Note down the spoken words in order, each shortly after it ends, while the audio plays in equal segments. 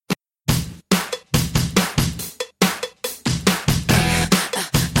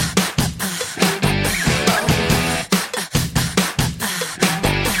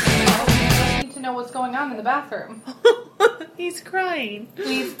in the bathroom. He's crying.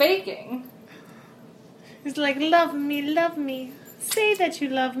 He's baking. He's like, love me. Say that you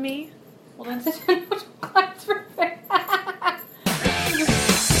love me. Well, then sit in class for fair. I'm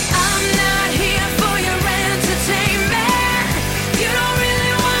not here for your entertainment. You don't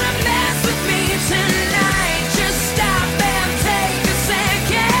really want to mess with me tonight. Just stop and take a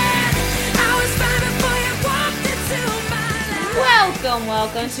second. I was fine before you walked into my life.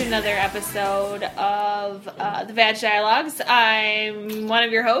 Welcome to another episode of the Vag Dialogues. I'm one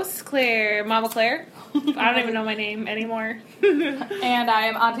of your hosts, Clare, Mama Clare. I don't even know my name anymore. And I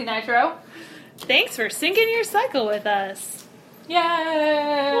am Auntie Nitro. Thanks for syncing your cycle with us. Yay!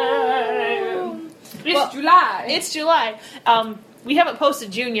 It's July. It's July. We haven't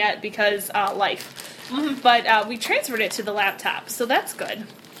posted June yet because life. Mm-hmm. But we transferred it to the laptop, so that's good.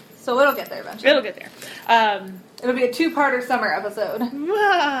 So it'll get there eventually. It'll get there. It'll be a two-parter summer episode.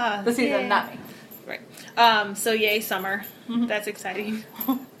 The season, not me. Right. So yay, summer. Mm-hmm. That's exciting.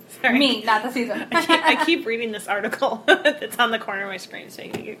 Sorry. Me, not the season. I keep reading this article that's on the corner of my screen. It's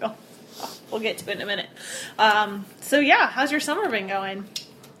making me giggle. We'll get to it in a minute. So yeah, how's your summer been going?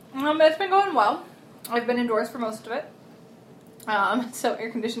 It's been going well. I've been indoors for most of it. So air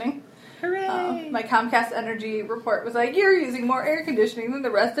conditioning. Hooray! My Comcast Energy report was like, you're using more air conditioning than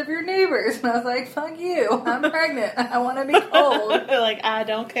the rest of your neighbors. And I was like, fuck you. I'm pregnant. I want to be cold. Like, I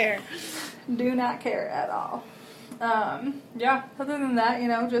don't care. Do not care at all. Yeah, other than that,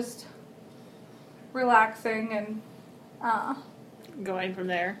 just relaxing and, going from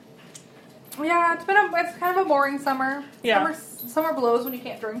there. Yeah, it's kind of a boring summer. Yeah. Summer blows when you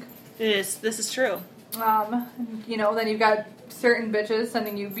can't drink. It is. This is true. Then you've got certain bitches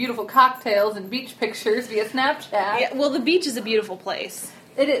sending you beautiful cocktails and beach pictures via Snapchat. Yeah, well, the beach is a beautiful place.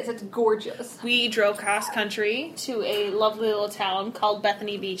 It is. It's gorgeous. We drove cross country to a lovely little town called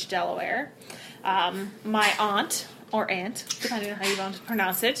Bethany Beach, Delaware. My aunt, or aunt, depending on how you want to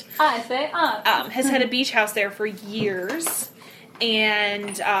pronounce it. I say aunt. Has had a beach house there for years.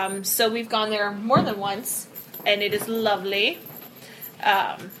 And so we've gone there more than once, and it is lovely.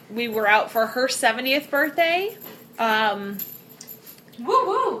 We were out for her 70th birthday. Woo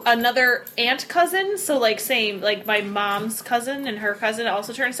woo! Another aunt cousin, so my mom's cousin and her cousin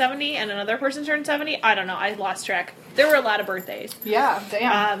also turned 70, and another person turned 70. I don't know, I lost track. There were a lot of birthdays. Yeah,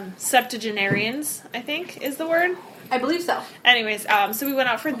 damn. Septuagenarians, I think, is the word. I believe so. Anyways, so we went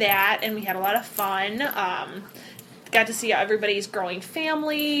out for that, and we had a lot of fun. Got to see everybody's growing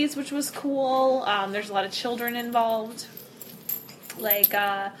families, which was cool. There's a lot of children involved.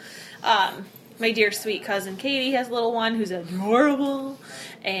 My dear sweet cousin Katie has a little one who's adorable.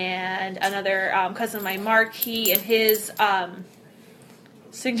 And another cousin of mine, Mark, he and his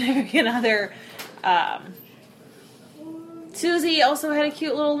significant other, Susie, also had a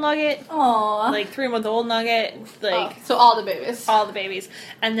cute little nugget. Aww. 3-month-old nugget. So all the babies. All the babies.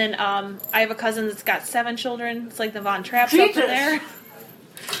 And then I have a cousin that's got 7 children. It's like the Von Trapps up in there.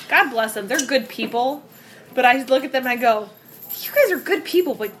 God bless them. They're good people. But I look at them and I go, you guys are good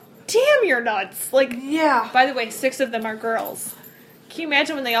people, but damn, you're nuts. Yeah. By the way, 6 of them are girls. Can you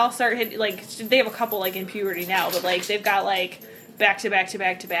imagine when they all start hitting, they have a couple, in puberty now, but, they've got, back to back to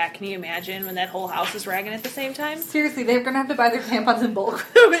back to back. Can you imagine when that whole house is ragging at the same time? Seriously, they're gonna have to buy their tampons in bulk.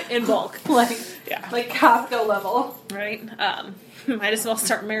 In bulk. Yeah. Costco level. Right? Might as well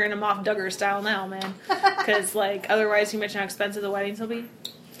start marrying them off Duggar style now, man. Because, otherwise, you mention how expensive the weddings will be.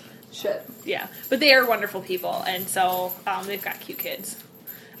 Shit. Yeah. But they are wonderful people, and so they've got cute kids.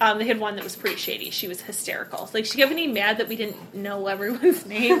 They had one that was pretty shady. She was hysterical. She got me mad that we didn't know everyone's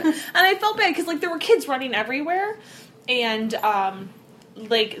name. And I felt bad because, there were kids running everywhere. And,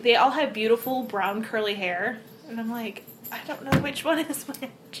 they all had beautiful brown curly hair. And I'm like, I don't know which one is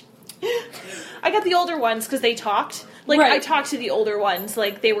which. I got the older ones because they talked. Right. I talked to the older ones.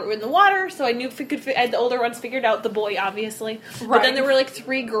 They were in the water, so I knew if I had the older ones figured out the boy, obviously. Right. But then there were,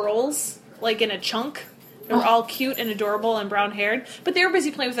 3 girls, in a chunk. They were all cute and adorable and brown-haired. But they were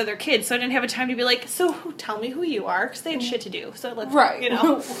busy playing with other kids, so I didn't have a time to be like, so tell me who you are, because they had shit to do. So let's,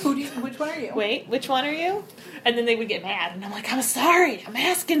 which one are you? Wait, which one are you? And then they would get mad. And I'm like, I'm sorry. I'm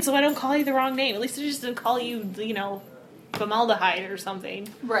asking so I don't call you the wrong name. At least I just didn't call you, formaldehyde or something.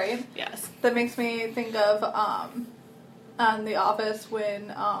 Right. Yes. That makes me think of, on The Office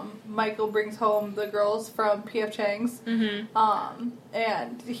when Michael brings home the girls from P.F. Chang's,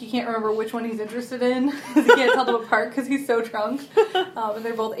 and he can't remember which one he's interested in. He can't tell them apart because he's so drunk. And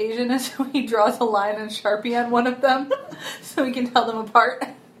they're both Asian, and so he draws a line and Sharpie on one of them so he can tell them apart.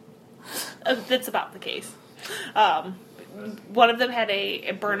 That's about the case. One of them had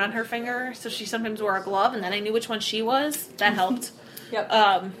a burn on her finger, so she sometimes wore a glove, and then I knew which one she was. That helped.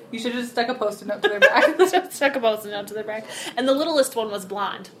 Yep. You should have just stuck a Post-it note to their back. Just stuck a Post-it note to their back. And the littlest one was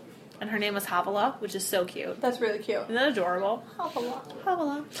blonde. And her name was Havala, which is so cute. That's really cute. Isn't that adorable?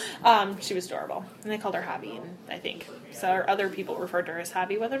 Havala. She was adorable. And they called her Hobby, and I think. So other people referred to her as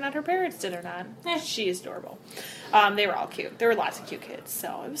Hobby, whether or not her parents did or not. She is adorable. They were all cute. There were lots of cute kids,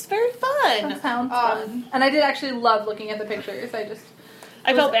 so it was very fun. That sounds fun. And I did actually love looking at the pictures.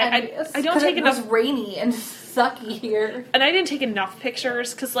 I felt bad. I don't take enough. It was rainy and sucky here. And I didn't take enough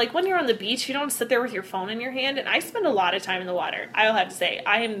pictures, because, like, when you're on the beach, you don't sit there with your phone in your hand, and I spend a lot of time in the water. I'll have to say,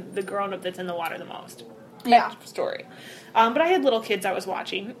 I am the grown-up that's in the water the most. Yeah. Story. But I had little kids I was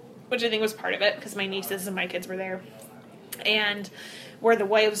watching, which I think was part of it, because my nieces and my kids were there. And where the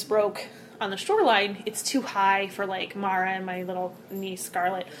waves broke on the shoreline, it's too high for, like, Mara and my little niece,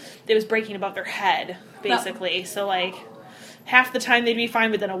 Scarlett. It was breaking above their head, basically. No. So, like, half the time they'd be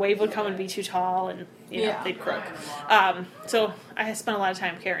fine, but then a wave would come and be too tall, and, you know, they'd croak. So I spent a lot of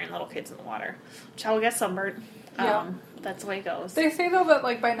time carrying little kids in the water, which I will get sunburned. That's the way it goes. They say, though, that,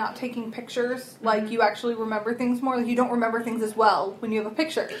 like, by not taking pictures, like, you actually remember things more. Like, you don't remember things as well when you have a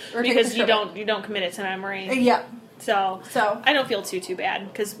picture. Or because you don't commit it to memory. Yeah. So I don't feel too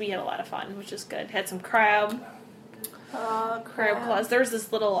bad, because we had a lot of fun, which is good. Had some crab claws. There was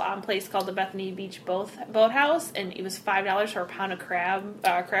this little place called the Bethany Beach Boathouse, and it was $5 for a pound of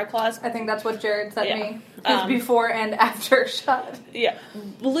crab claws. I think that's what Jared sent me. His before and after shot. Yeah.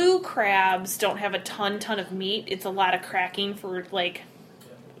 Blue crabs don't have a ton of meat. It's a lot of cracking for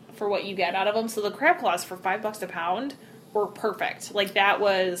what you get out of them. So the crab claws for $5 a pound were perfect. Like, that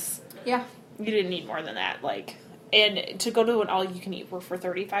was... Yeah. You didn't need more than that. Like, and to go to an all-you-can-eat were for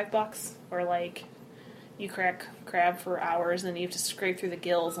 $35, or, like... You crack crab for hours, and then you have to scrape through the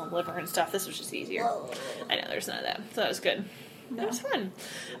gills and liver and stuff. This was just easier. I know, there's none of that. So that was good. No. It was fun.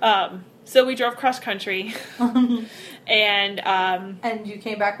 So we drove cross-country. and you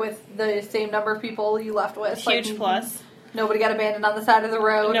came back with the same number of people you left with. Huge plus. Nobody got abandoned on the side of the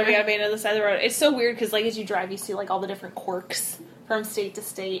road. Nobody got abandoned on the side of the road. It's so weird, because, like, as you drive, you see, like, all the different quirks from state to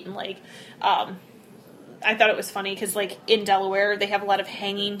state. And, like, I thought it was funny, because, like, in Delaware, they have a lot of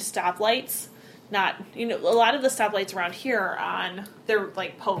hanging stoplights. Not, you know, a lot of the stoplights around here are they're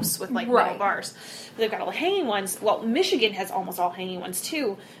like posts with like metal bars. They've got all the hanging ones. Well, Michigan has almost all hanging ones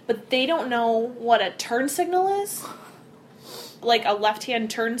too, but they don't know what a turn signal is. Like a left-hand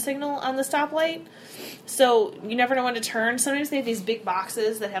turn signal on the stoplight. So you never know when to turn. Sometimes they have these big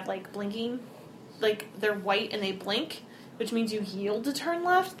boxes that have like blinking, like they're white and they blink, which means you yield to turn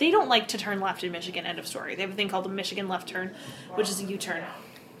left. They don't like to turn left in Michigan, end of story. They have a thing called a Michigan left turn, which is a U-turn.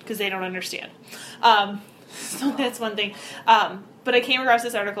 Because they don't understand. So that's one thing. But I came across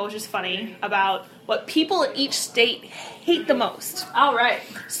this article, which is funny, about what people in each state hate the most. All right.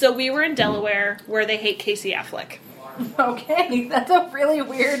 So we were in Delaware, where they hate Casey Affleck. Okay, that's a really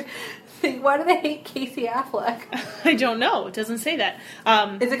weird thing. Why do they hate Casey Affleck? I don't know. It doesn't say that.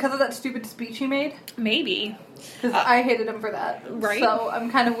 Is it because of that stupid speech he made? Maybe. Because I hated him for that. Right. So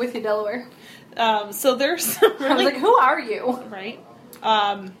I'm kind of with you, Delaware. So there's really... I was like, who are you? Right.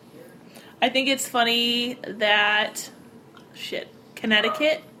 I think it's funny that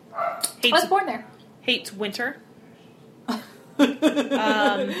Connecticut hates, I was born there. Hates winter. They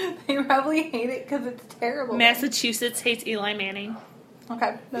probably hate it because it's terrible. Massachusetts hates Eli Manning.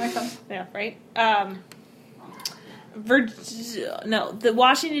 Okay, that makes sense. Yeah, right. The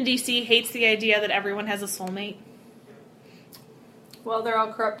Washington D.C. hates the idea that everyone has a soulmate. Well, they're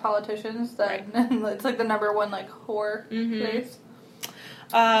all corrupt politicians. That it's like the number one like whore place.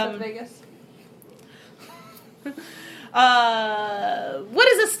 Vegas. What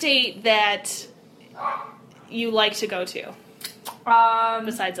is a state that you like to go to?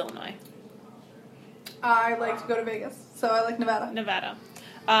 Besides Illinois. I like to go to Vegas, so I like Nevada. Nevada.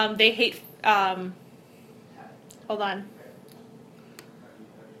 They hate, hold on.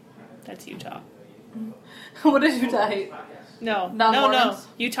 That's Utah. What does Utah hate? No.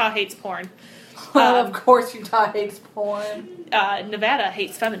 Utah hates porn. Of course Utah hates porn. Nevada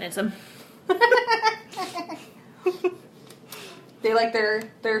hates feminism. They like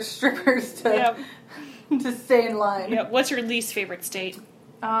their strippers to to stay in line. Yep. What's your least favorite state?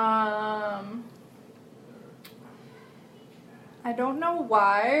 I don't know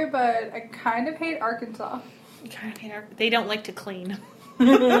why, but I kind of hate Arkansas. You kind of hate Arkansas. They don't like to clean.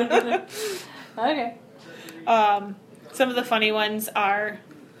 Okay. Some of the funny ones are,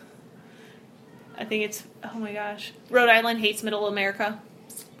 I think it's, oh my gosh, Rhode Island hates Middle America.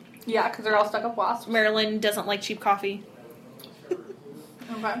 Yeah, because they're all stuck up wasps. Maryland doesn't like cheap coffee.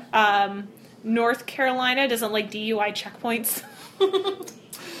 Okay. North Carolina doesn't like DUI checkpoints.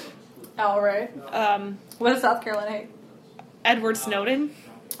 All right. What does South Carolina hate? Edward Snowden.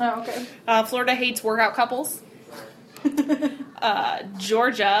 Oh, okay. Florida hates workout couples.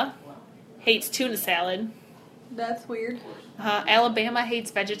 Georgia hates tuna salad. That's weird. Alabama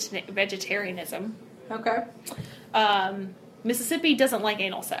hates vegetarianism. Okay. Mississippi doesn't like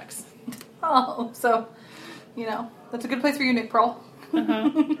anal sex. Oh, so, that's a good place for you, Nick Pearl.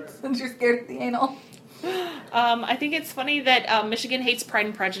 Since you're scared of the anal. I think it's funny that Michigan hates Pride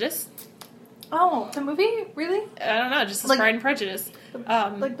and Prejudice. Oh, the movie? Really? I don't know, just as Pride and Prejudice.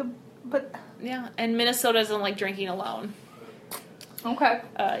 Yeah, and Minnesota doesn't like drinking alone. Okay.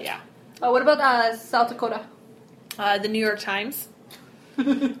 Yeah. What about South Dakota? The New York Times.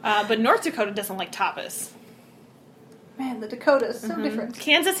 But North Dakota doesn't like tapas. Man, the Dakota is so different.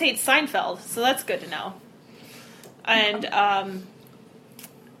 Kansas hates Seinfeld, so that's good to know. And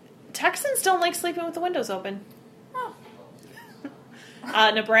Texans don't like sleeping with the windows open. Oh.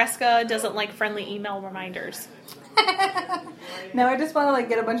 Nebraska doesn't like friendly email reminders. Now I just want to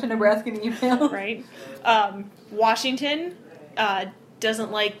get a bunch of Nebraskan emails. Right. Washington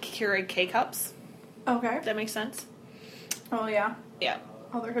doesn't like Keurig K-Cups. Okay. That makes sense. Oh, yeah. Yeah.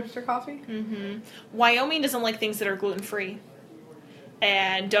 Other hipster coffee? Mm-hmm. Wyoming doesn't like things that are gluten-free.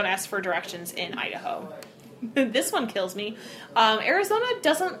 And don't ask for directions in Idaho. This one kills me. Arizonans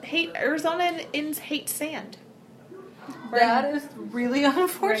hate sand. That is really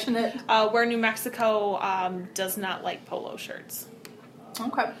unfortunate. Right. Where New Mexico does not like polo shirts.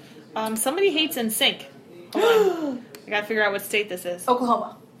 Okay. Somebody hates NSYNC. Hold on. I gotta figure out what state this is.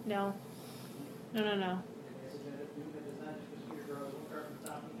 Oklahoma. No. No.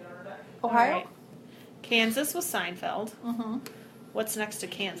 Ohio? Right. Kansas was Seinfeld. Mm-hmm. What's next to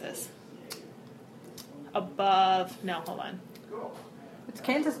Kansas? Above... No, hold on. It's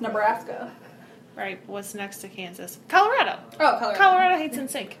Kansas, Nebraska. Right, what's next to Kansas? Colorado. Oh, Colorado. Colorado hates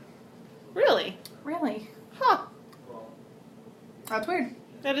NSYNC. Really? Really? Huh. That's weird.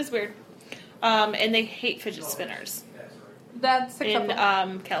 That is weird. And they hate fidget spinners. That's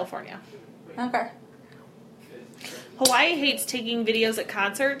acceptable. In California. Okay. Hawaii hates taking videos at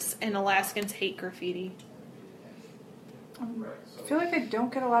concerts, and Alaskans hate graffiti. I feel like they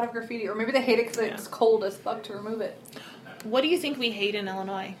don't get a lot of graffiti, or maybe they hate it because it's cold as fuck to remove it. What do you think we hate in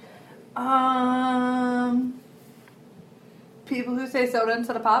Illinois? People who say soda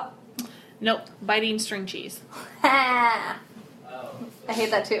instead of pop. Nope, biting string cheese. I hate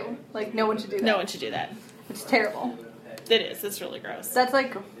that too. No one should do that. No one should do that. It's terrible. It is. It's really gross. That's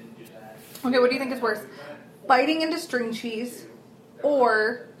okay, what do you think is worse? Biting into string cheese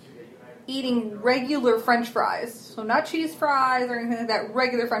or eating regular French fries? So not cheese fries or anything like that.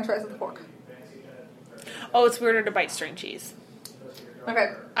 Regular French fries with a fork. Oh, it's weirder to bite string cheese.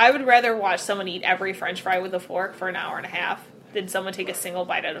 Okay. I would rather watch someone eat every French fry with a fork for an hour and a half than someone take a single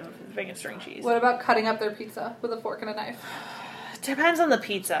bite out of a thing of string cheese. What about cutting up their pizza with a fork and a knife? Depends on the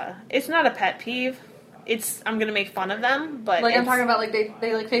pizza. It's not a pet peeve. I'm gonna make fun of them, but I'm talking about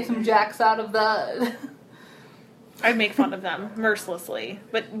they take some jacks out of the. I'd make fun of them mercilessly,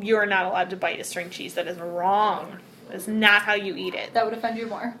 but you are not allowed to bite a string cheese. That is wrong. That's not how you eat it. That would offend you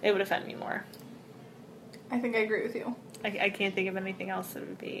more. It would offend me more. I think I agree with you. I can't think of anything else that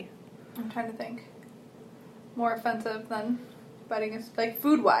would be. I'm trying to think. More offensive than biting is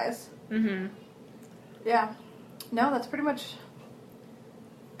food wise. Mm-hmm. Yeah. No, that's pretty much.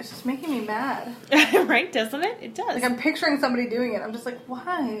 It's just making me mad. Right, doesn't it? It does. I'm picturing somebody doing it. I'm just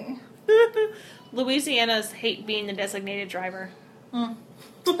why? Louisiana's hate being the designated driver.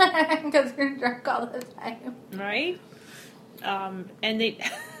 Because you're drunk all the time. Right? And they...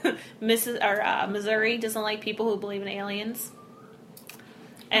 Missouri doesn't like people who believe in aliens.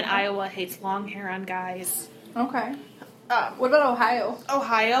 And Iowa hates long hair on guys. Okay. What about Ohio?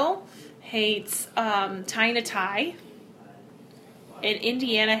 Ohio hates tying a tie. And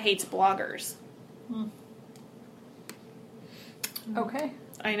Indiana hates bloggers. Okay.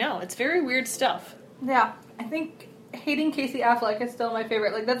 I know. It's very weird stuff. Yeah. I think hating Casey Affleck is still my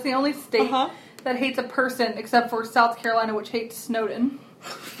favorite. That's the only state that hates a person except for South Carolina, which hates Snowden.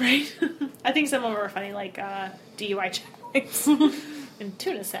 Right? I think some of them are funny, like DUI checks and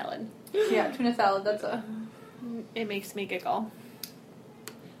tuna salad. Yeah, tuna salad. It makes me giggle.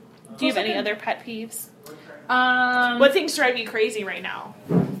 Do you have any other pet peeves? What things drive you crazy right now?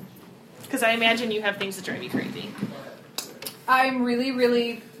 Because I imagine you have things that drive you crazy. I'm really,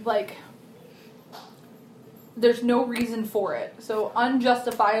 really, there's no reason for it. So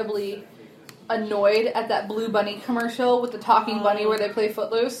unjustifiably annoyed at that Blue Bunny commercial with the talking bunny where they play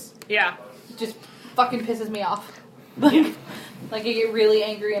Footloose. Yeah. It just fucking pisses me off. Yeah. I get really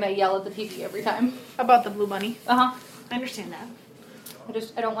angry and I yell at the TV every time. About the Blue Bunny? Uh-huh. I understand that.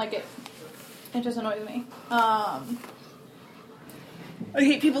 I don't like it. It just annoys me. I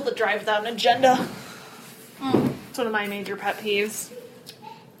hate people that drive without an agenda. It's one of my major pet peeves.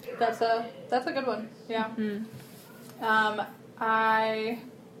 That's a good one. Yeah. I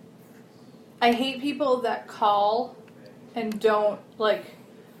hate people that call and don't, like,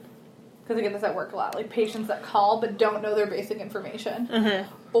 because I get this at work a lot, like patients that call but don't know their basic information.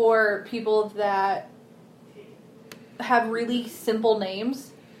 Or people that have really simple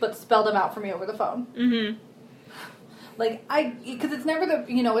names but spell them out for me over the phone. Like, because it's never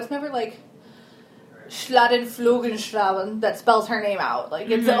it's never like Schladenflogenschlaben that spells her name out. Like,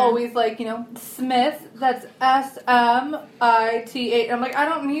 it's always like, Smith, that's S-M-I-T-H. I'm like, I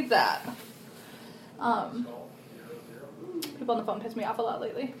don't need that. People on the phone piss me off a lot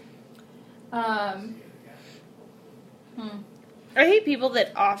lately. I hate people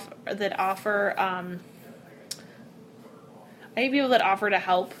that offer to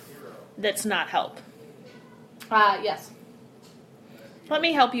help that's not help. Yes. Let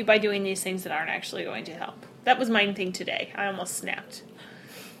me help you by doing these things that aren't actually going to help. That was my thing today. I almost snapped.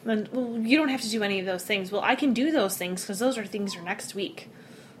 And, well, you don't have to do any of those things. Well, I can do those things because those are things for next week.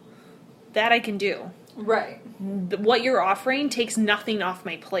 That I can do. Right. What you're offering takes nothing off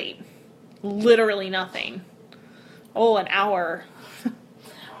my plate. Literally nothing. Oh, an hour.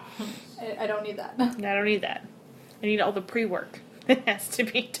 I don't need that. I don't need that. I need all the pre-work that has to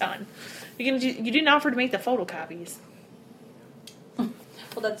be done. You didn't offer to make the photocopies.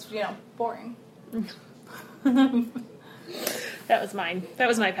 Well, that's, boring. That was mine. That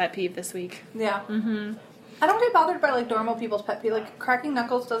was my pet peeve this week. Yeah. I don't get bothered by, like, normal people's pet peeve. Like, cracking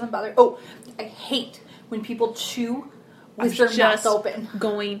knuckles doesn't bother. Oh, I hate when people chew with their mouth open.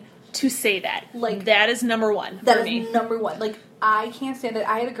 Going to say that. Like, that is number one That for is me. number one. Like, I can't stand it.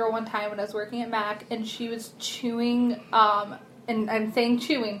 I had a girl one time when I was working at Mac, and she was chewing, and I'm saying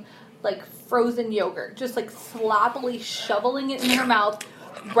chewing, like, frozen yogurt. Just, like, sloppily shoveling it in her mouth.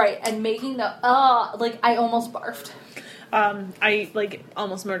 Right, and making the, like, I almost barfed. I, like,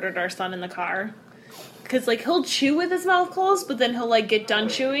 almost murdered our son in the car. Because, like, he'll chew with his mouth closed, but then he'll, like, get done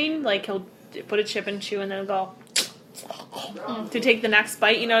chewing. Like, he'll put a chip and chew, and then he'll go to take the next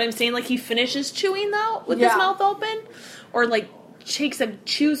bite. You know what I'm saying? Like, he finishes chewing, though, with his mouth open. Or, like,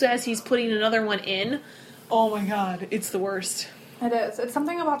 chews as he's putting another one in. Oh, my God. It's the worst. It is. It's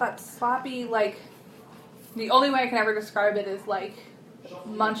something about that sloppy, like, the only way I can ever describe it is, like,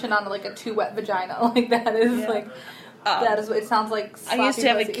 munching on, like, a too wet vagina. Like, that is, like, that is what it sounds like. I used to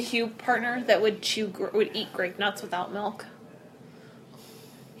have pussy. a cube partner that would eat grape nuts without milk.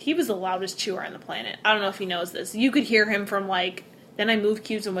 He was the loudest chewer on the planet. I don't know if he knows this. You could hear him from, like, then I moved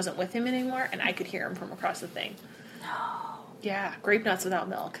cubes and wasn't with him anymore, and I could hear him from across the thing. No. Yeah, grape nuts without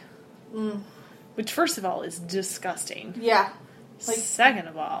milk. Which, first of all, is disgusting. Yeah. Like, second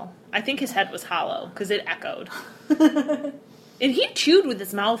of all, I think his head was hollow, because it echoed. And he chewed with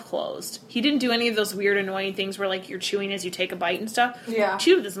his mouth closed. He didn't do any of those weird, annoying things where, like, you're chewing as you take a bite and stuff. Yeah.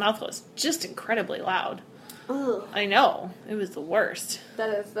 Chewed with his mouth closed. Just incredibly loud. Ugh. I know. It was the worst.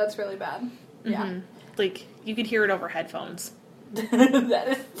 That's really bad. Yeah. Like, you could hear it over headphones. That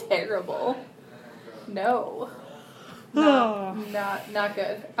is terrible. No. Not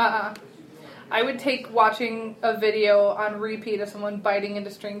good. I would take watching a video on repeat of someone biting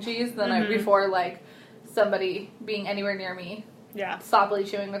into string cheese the night before, like, somebody being anywhere near me. Yeah. Sloppily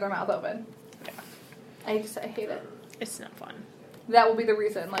chewing with their mouth open. Yeah. I hate it. It's not fun. That will be the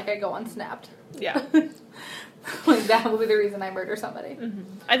reason, like, I go unsnapped. Yeah. Like, that will be the reason I murder somebody.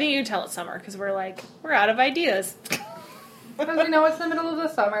 I think you can tell it's summer, because we're out of ideas. Because, it's the middle of the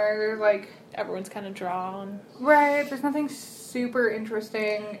summer. There's, like... Everyone's kind of drawn. Right. There's nothing super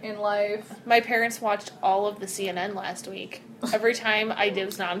interesting in life. My parents watched all of the CNN last week. Every time I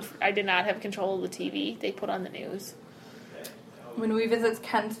did not have control of the TV, they put on the news. When we visit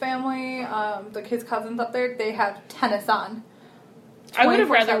Ken's family, his cousins up there, they have tennis on. I would have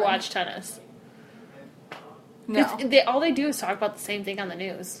rather watched tennis. No. All they do is talk about the same thing on the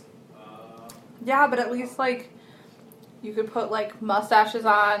news. Yeah, but at least, like, you could put, like, mustaches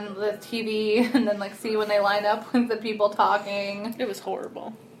on the TV and then, like, see when they line up with the people talking. It was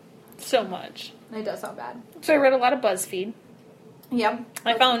horrible. So much. It does sound bad. So I read a lot of BuzzFeed. Yep.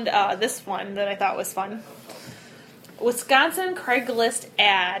 I found this one that I thought was fun. Wisconsin Craigslist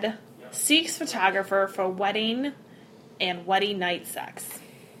ad seeks photographer for wedding and wedding night sex.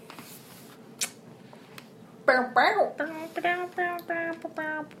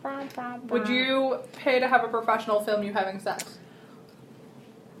 Would you pay to have a professional film you having sex?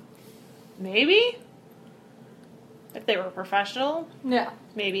 Maybe. If they were professional. Yeah.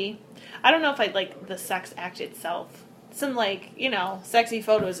 Maybe. I don't know if I'd like the sex act itself. Some, like, sexy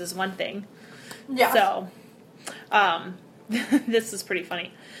photos is one thing. Yeah. So, This is pretty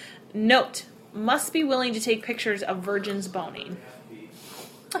funny. Note, must be willing to take pictures of virgins boning.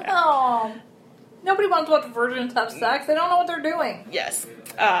 Oh. Nobody wants to watch virgins have sex. They don't know what they're doing. Yes.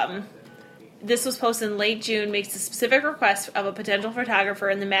 This was posted in late June, makes a specific request of a potential photographer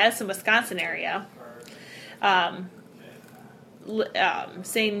in the Madison, Wisconsin area,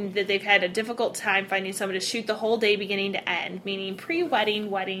 saying that they've had a difficult time finding someone to shoot the whole day beginning to end, meaning pre-wedding,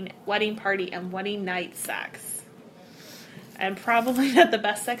 wedding party, and wedding night sex. And probably not the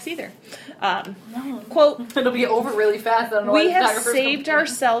best sex either. No. Quote, It'll be over really fast. I don't know why we have photographers saved complain.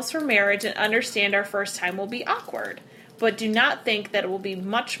 ourselves for marriage and understand our first time will be awkward, but do not think that it will be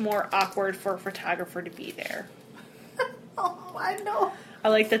much more awkward for a photographer to be there. Oh, I know. I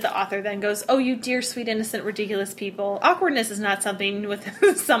like that the author then goes, oh, you dear, sweet, innocent, ridiculous people. Awkwardness is not something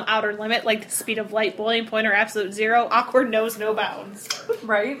with some outer limit, like the speed of light, boiling point, or absolute zero. Awkward knows no bounds.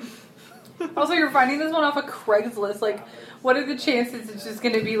 Right? Also, you're finding this one off of Craigslist. Like, what are the chances it's just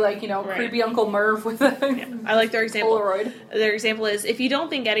going to be like, right. Creepy Uncle Merv with a I like their example. Polaroid. Their example is, if you don't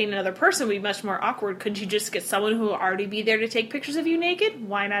think getting another person would be much more awkward, couldn't you just get someone who will already be there to take pictures of you naked?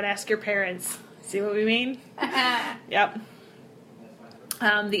 Why not ask your parents? See what we mean? Yep.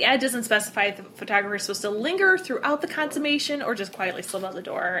 The ad doesn't specify if the photographer is supposed to linger throughout the consummation or just quietly slip out the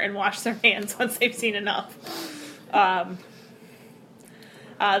door and wash their hands once they've seen enough.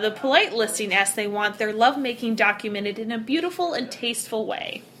 The polite listing asks they want their lovemaking documented in a beautiful and tasteful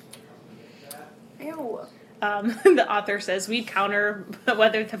way. Ew. The author says, we'd counter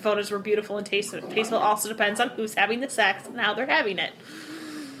whether the photos were beautiful and tasteful. Tasteful also depends on who's having the sex and how they're having it.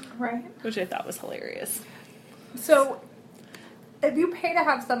 Right. Which I thought was hilarious. So, if you pay to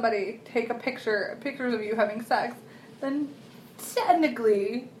have somebody take pictures of you having sex, then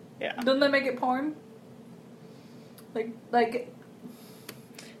technically, doesn't that make it porn? Like.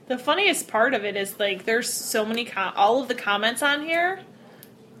 The funniest part of it is, there's so many, all of the comments on here,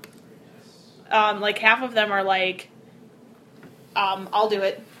 half of them are I'll do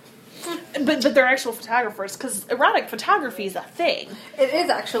it. But they're actual photographers, because erotic photography is a thing. It is,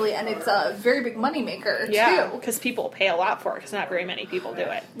 actually, and it's a very big moneymaker, too. Yeah, because people pay a lot for it, because not very many people do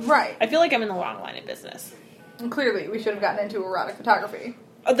it. Right. I feel like I'm in the wrong line of business. And clearly, we should have gotten into erotic photography.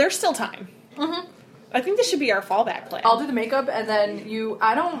 There's still time. Mm-hmm. I think this should be our fallback plan. I'll do the makeup, and then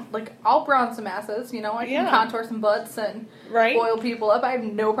I'll bronze some asses, I can contour some butts and oil people up. I have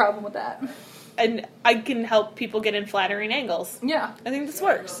no problem with that. And I can help people get in flattering angles. Yeah. I think this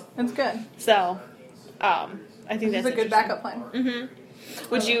works. It's good. So, I think that's a good backup plan. Mm-hmm.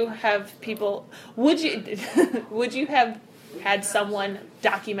 Would you have have had someone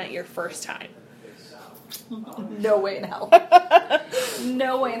document your first time? No way in hell.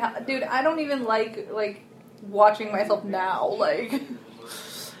 No way in hell. Dude, I don't even like watching myself now. Like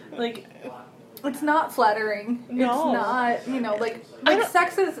it's not flattering. No. It's not,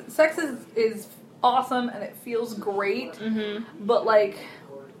 sex is awesome and it feels great. Mm-hmm. But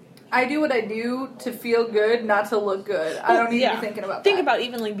I do what I do to feel good, not to look good. I don't need to be thinking about that. Think about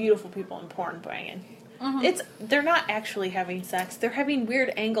even beautiful people in porn banging. Mm-hmm. They're not actually having sex. They're having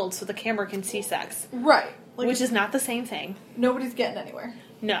weird angles so the camera can see sex. Right. Which is not the same thing. Nobody's getting anywhere.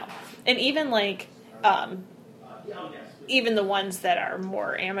 No. And even even the ones that are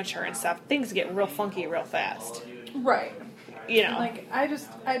more amateur and stuff, things get real funky real fast. Right. I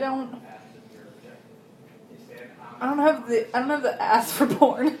don't have the ass for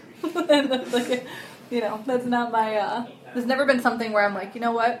porn. And that's not my there's never been something where I'm like, you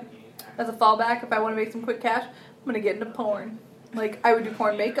know what? As a fallback, if I want to make some quick cash, I'm going to get into porn. I would do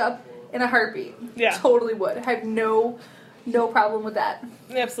porn makeup in a heartbeat. Yeah. Totally would. I have no problem with that.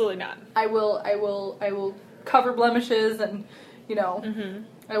 Absolutely not. I will cover blemishes and, mm-hmm.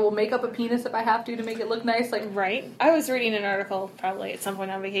 I will make up a penis if I have to make it look nice. Right. I was reading an article probably at some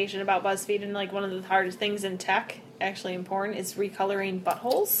point on vacation about BuzzFeed, and one of the hardest things in tech, actually in porn, is recoloring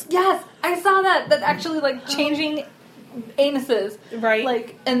buttholes. Yes! I saw that. That actually, changing anuses.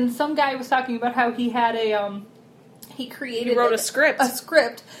 Right. And some guy was talking about how he had he wrote a script. A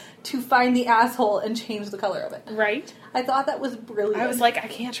script to find the asshole and change the color of it. Right. I thought that was brilliant. I was like, I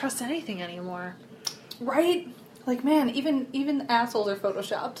can't trust anything anymore. Right? Man, even assholes are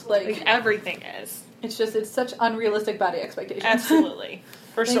photoshopped. Everything is. It's such unrealistic body expectations. Absolutely.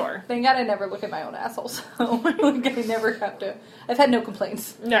 For sure. Thank God I never look at my own asshole, so I never have to. I've had no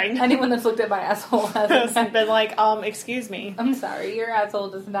complaints. Right. Anyone that's looked at my asshole hasn't been excuse me. I'm sorry, your asshole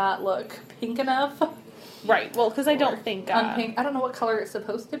does not look pink enough. Right. Well, because I don't think pink. I don't know what color it's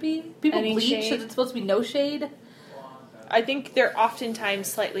supposed to be. People bleach. Shade. Is it supposed to be no shade? I think they're oftentimes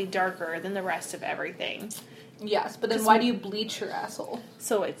slightly darker than the rest of everything. Yes, but then why do you bleach your asshole?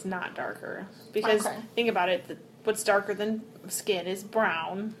 So it's not darker. Because think about it, what's darker than skin is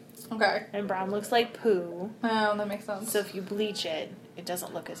brown. Okay. And brown looks like poo. Oh, that makes sense. So if you bleach it, it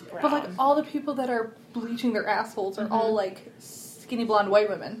doesn't look as brown. But, like, all the people that are bleaching their assholes are all, like, skinny blonde white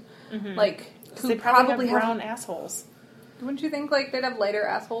women. Like, who they probably have brown assholes. Wouldn't you think, like, they'd have lighter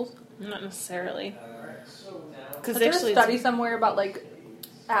assholes? Not necessarily. Because there's a study somewhere about, like,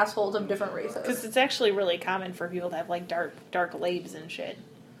 assholes of different races. Because it's actually really common for people to have, like, dark labes and shit.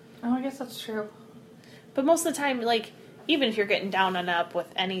 Oh, I guess that's true. But most of the time, like, even if you're getting down and up with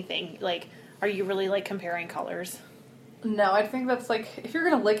anything, like, are you really, like, comparing colors? No, I think that's, like, if you're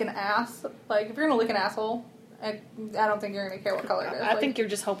gonna lick an ass, like, if you're gonna lick an asshole, I don't think you're gonna care what color it is. I think you're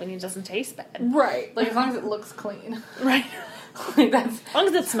just hoping it doesn't taste bad. Right. Like, as long as it looks clean. Right. Like, that's... As long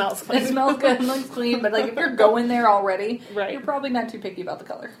as it smells clean. It smells good and looks clean, but, like, if you're going there already, right. You're probably not too picky about the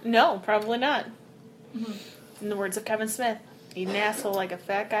color. No, probably not. In the words of Kevin Smith, eat an asshole like a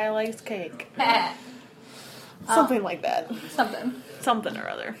fat guy likes cake. Something like that. Something or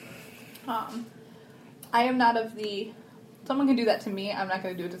other. I am not of the... Someone can do that to me, I'm not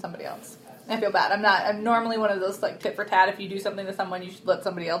going to do it to somebody else. I feel bad. I'm normally one of those, like, tit for tat. If you do something to someone, you should let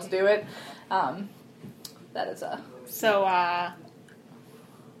somebody else do it. That is a... So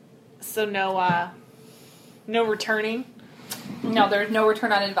no returning? No, there's no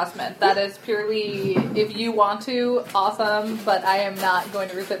return on investment. That is purely, if you want to, awesome, but I am not going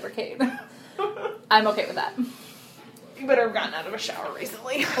to reciprocate. I'm okay with that. You better have gotten out of a shower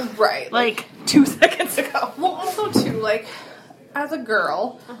recently. Right. Like 2 seconds ago. Well, also, too, like, as a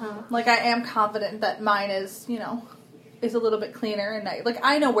girl, like, I am confident that mine is, you know, is a little bit cleaner, and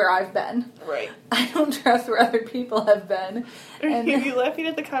I know where I've been. Right. I don't trust where other people have been. And are you laughing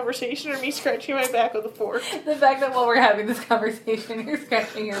at the conversation or me scratching my back with a fork? The fact that while we're having this conversation, you're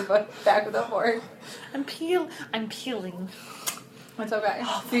scratching your back with a fork. I'm peeling. It's okay.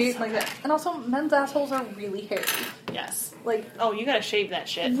 Oh, see, like that. And also, men's assholes are really hairy. Yes. Like, oh, you gotta shave that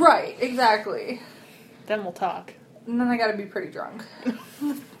shit. Right, exactly. Then we'll talk. And then I gotta be pretty drunk.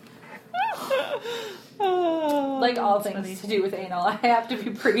 Oh, like all things funny. To do with anal, I have to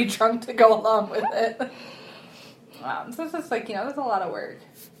be pretty drunk to go along with it. So it's just like, you know, there's a lot of work.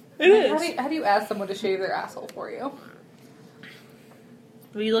 It is. How do you ask someone to shave their asshole for you?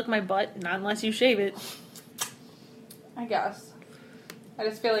 Will you lick my butt? Not unless you shave it. I guess. I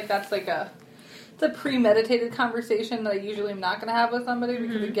just feel like that's like it's a premeditated conversation that I usually am not going to have with somebody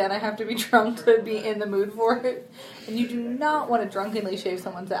because, again, I have to be drunk to be in the mood for it. And you do not want to drunkenly shave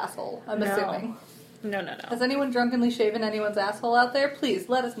someone's asshole, I'm assuming. No. Has anyone drunkenly shaven anyone's asshole out there? Please,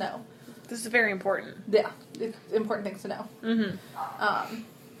 let us know. This is very important. Yeah, it's important things to know. Mm-hmm.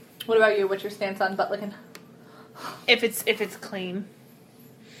 What about you? What's your stance on butt licking? If it's clean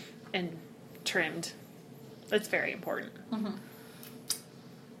and trimmed, it's very important. Mm-hmm.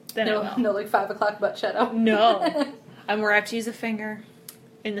 Then no, like 5 o'clock butt shadow. No, I'm where I have to use a finger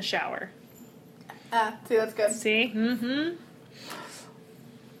in the shower. See, that's good. See,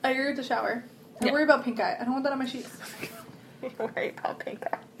 I agree with the shower. I Yeah. worry about pink eye. I don't want that on my sheets. You worry about pink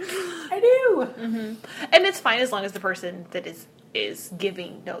eye. I do. Mm-hmm. And it's fine as long as the person that is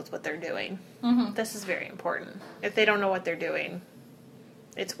giving knows what they're doing. Mm-hmm. This is very important. If they don't know what they're doing,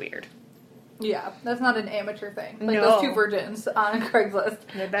 it's weird. Yeah, that's not an amateur thing. Like No. those 2 virgins on Craigslist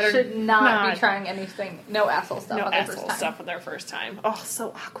They better should not not be trying anything. No asshole stuff on their first time. stuff on their first time. Oh, so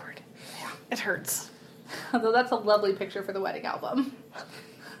awkward. Yeah. It hurts. Although that's a lovely picture for the wedding album.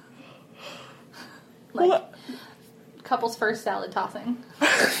 Like, what? Couple's first salad tossing.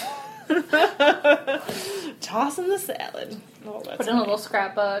 Tossing the salad. Oh, that's Put in a little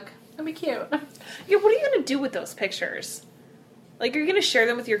scrapbook. That'd be cute. Yeah, what are you going to do with those pictures? Like, are you going to share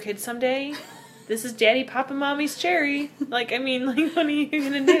them with your kids someday? This is Daddy, Papa, Mommy's cherry. Like, I mean, like, what are you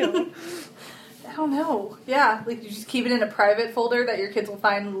going to do? I don't know. Yeah, like, you just keep it in a private folder that your kids will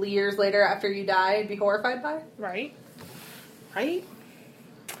find years later after you die and be horrified by? Right?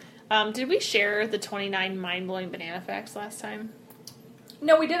 Did we share the 29 mind-blowing banana facts last time?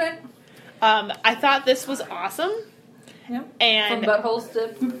 No, we didn't. I thought this was awesome. Yep. And from buttholes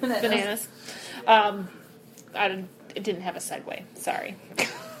to bananas. It didn't have a segue. Sorry.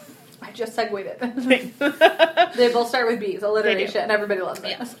 I just segued it. They both start with B's, alliteration, and everybody loves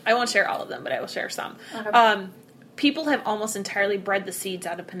bananas. Yes. I won't share all of them, but I will share some. Okay. People have almost entirely bred the seeds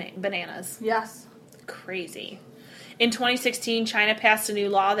out of bananas. Yes. Crazy. In 2016, China passed a new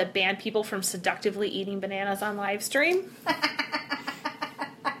law that banned people from seductively eating bananas on live stream.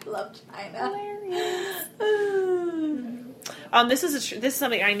 I love China. Hilarious. This is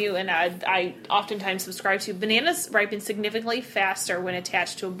something I knew and I oftentimes subscribe to. Bananas ripen significantly faster when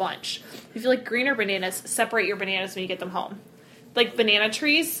attached to a bunch. If you like greener bananas, separate your bananas when you get them home. Like banana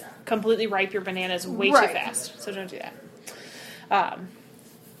trees, completely ripe your bananas way too Right. fast. So don't do that.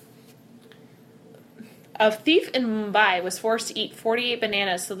 A thief in Mumbai was forced to eat 48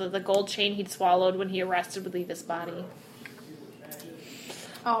 bananas so that the gold chain he'd swallowed when he arrested would leave his body.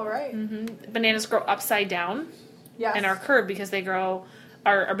 All right. Bananas grow upside down Yes. and are curved because they grow...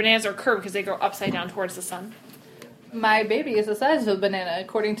 Our bananas are curved because they grow upside down towards the sun. My baby is the size of a banana,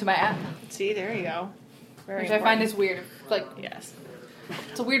 according to my app. See, there you go. Very Which I find is weird. Like, Yes.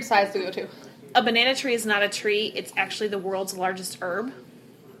 it's a weird size to go to. A banana tree is not a tree. It's actually the world's largest herb.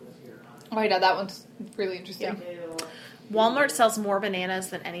 Oh, yeah, that one's really interesting. Walmart sells more bananas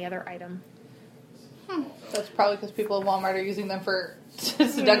than any other item. That's probably because people at Walmart are using them for to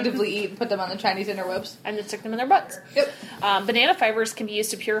seductively eat and put them on the Chinese interwebs. And to stick them in their butts. Yep. Banana fibers can be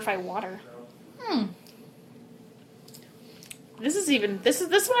used to purify water. This is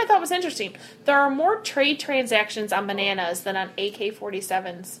one I thought was interesting. There are more trade transactions on bananas than on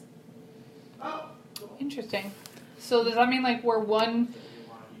AK-47s. Interesting. So does that mean like we're one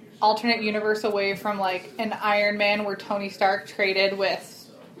alternate universe away from like an Iron Man where Tony Stark traded with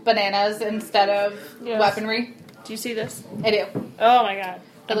bananas instead of weaponry? Do you see this? I do. Oh my god.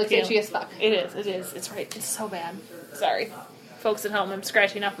 It looks itchy as fuck. It is. It's right. It's so bad. Sorry. Folks at home, I'm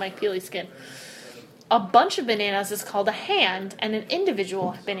scratching off my peely skin. A bunch of bananas is called a hand, and an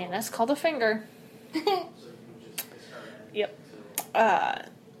individual banana is called a finger. Yep.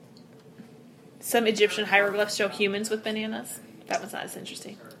 Some Egyptian hieroglyphs show humans with bananas. That was not as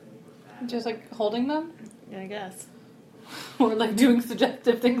interesting. Just like holding them? I guess. Or like doing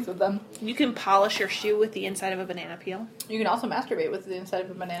suggestive things with them. You can polish your shoe with the inside of a banana peel. You can also masturbate with the inside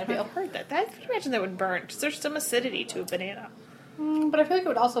of a banana peel. I've heard that. I can imagine that would burn, because there's some acidity to a banana. But I feel like it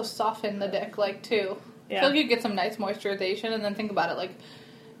would also soften the dick, like, too. Yeah. I feel like you'd get some nice moisturization, and then think about it, like,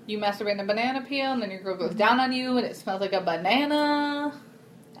 you masturbate in a banana peel, and then your girl goes down on you, and it smells like a banana.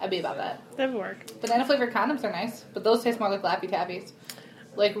 I'd be about that. That would work. Banana-flavored condoms are nice, but those taste more like Laffy Taffies.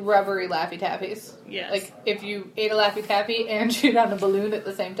 Like, rubbery Laffy Taffies. Yes. Like, if you ate a Laffy Taffy and shoot out a balloon at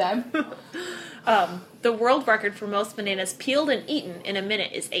the same time. The world record for most bananas peeled and eaten in a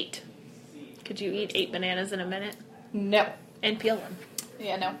minute is 8. Could you eat 8 bananas in a minute? No. And peel them?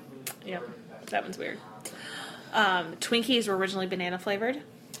 Yeah, no. Yep. That one's weird. Twinkies were originally banana flavored.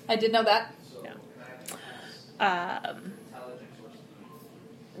 I did know that. Yeah.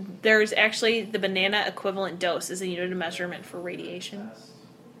 There's actually the banana equivalent dose is a unit of measurement for radiation.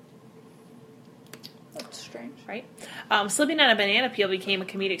 That's strange. Right? Slipping on a banana peel became a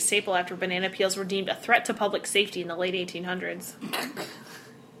comedic staple after banana peels were deemed a threat to public safety in the late 1800s.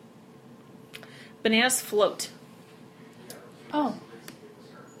 Bananas float. Oh,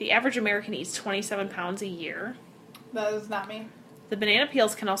 The average American eats 27 pounds a year. that is not me. The banana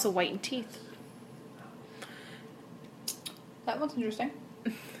peels can also whiten teeth. That one's interesting.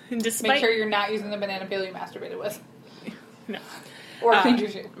 And despite, Make sure you're not using the banana peel you masturbated with. No. Or cleaned your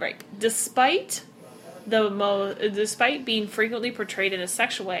shoe. Right. Despite being frequently portrayed in a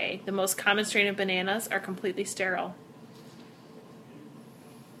sexual way, the most common strain of bananas are completely sterile.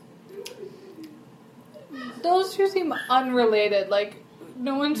 Those two seem unrelated. Like,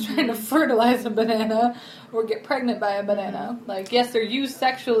 no one's trying to fertilize a banana or get pregnant by a banana. Like, yes, they're used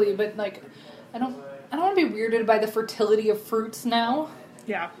sexually, but like, I don't want to be weirded by the fertility of fruits now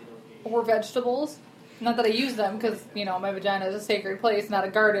Yeah. or vegetables. Not that I use them because, you know, my vagina is a sacred place, not a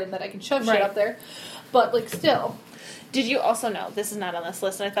garden that I can shove Right. shit up there. But like, still, Did you also know, this is not on this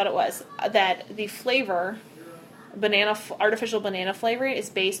list, and I thought it was, that the flavor, artificial banana flavor, is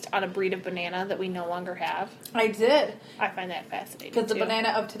based on a breed of banana that we no longer have? I did. I find that fascinating, Because the too. banana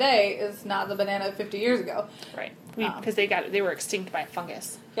of today is not the banana of 50 years ago. Right. Because they were extinct by a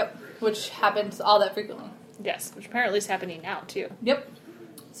fungus. Yep. Which happens all that frequently. Yes, which apparently is happening now, too. Yep.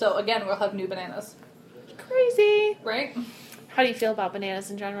 So again, we'll have new bananas. Crazy. Right? How do you feel about bananas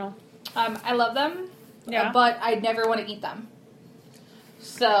in general? I love them. Yeah. But I never want to eat them.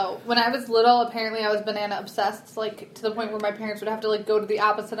 So, when I was little, apparently I was banana obsessed, like, to the point where my parents would have to, like, go to the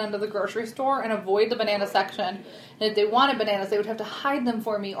opposite end of the grocery store and avoid the banana section. And if they wanted bananas, they would have to hide them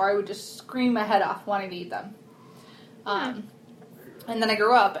for me, or I would just scream my head off wanting to eat them. And then I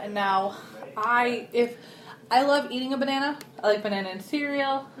grew up, and now I love eating a banana. I like banana in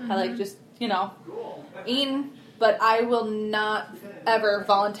cereal. I like just, eating. But I will not ever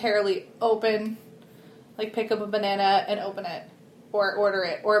voluntarily pick up a banana and open it, or order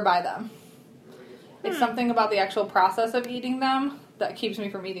it, or buy them. It's something about the actual process of eating them that keeps me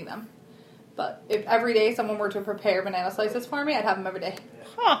from eating them. But if every day someone were to prepare banana slices for me, I'd have them every day.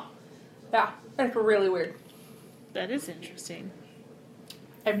 Huh. Yeah, it's really weird. That is interesting.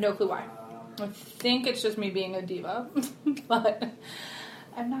 I have no clue why. I think it's just me being a diva, but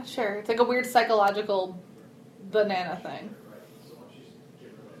I'm not sure. It's like a weird psychological banana thing.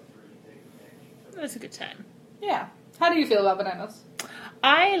 That's a good time. Yeah. How do you feel about bananas?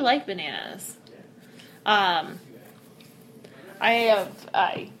 I like bananas. I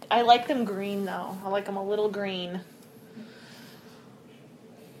like them green though. I like them a little green.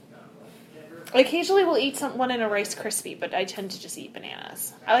 I occasionally will eat one in a Rice Krispie, but I tend to just eat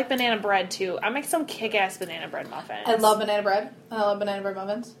bananas. I like banana bread too. I make some kick-ass banana bread muffins. I love banana bread. I love banana bread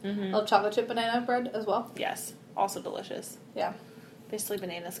muffins. Mm-hmm. I love chocolate chip banana bread as well. Yes, also delicious. Yeah. Basically,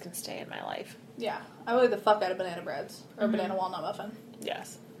 bananas can stay in my life. Yeah. I really the fuck out of banana breads. Or banana walnut muffin.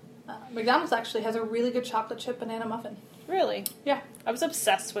 Yes. McDonald's actually has a really good chocolate chip banana muffin. Really? Yeah. I was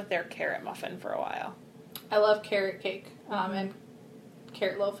obsessed with their carrot muffin for a while. I love carrot cake and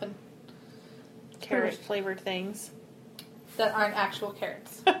carrot loaf and Carrot-flavored things. that aren't actual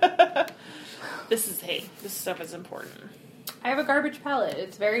carrots. This stuff is important. I have a garbage palate.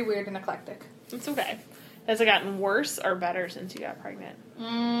 It's very weird and eclectic. It's okay. Has it gotten worse or better since you got pregnant?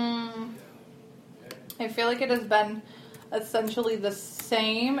 I feel like it has been essentially the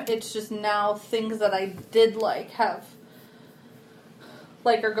same. It's just now things that I did are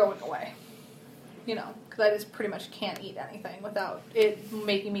going away. You know, because I just pretty much can't eat anything without it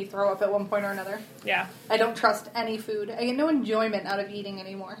making me throw up at one point or another. Yeah. I don't trust any food. I get no enjoyment out of eating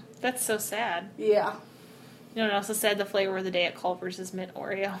anymore. That's so sad. Yeah. You know what else is sad? The flavor of the day at Culver's is mint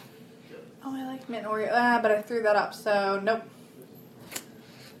Oreo. Oh, I like mint Oreo. But I threw that up, so nope.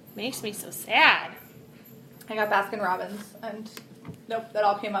 Makes me so sad. I got Baskin Robbins, and nope, that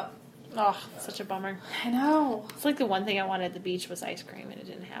all came up. Oh, such a bummer. I know. It's like the one thing I wanted at the beach was ice cream, and it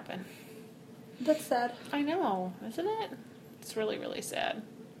didn't happen. That's sad. I know, isn't it? It's really, really sad.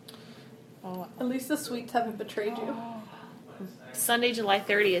 Oh, At least the sweets haven't betrayed you. Sunday, July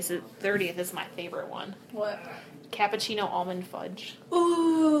 30th is my favorite one. What? Cappuccino almond fudge.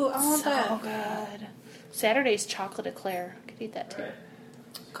 Ooh, I want So that. good. Saturday's chocolate eclair. I could eat that too.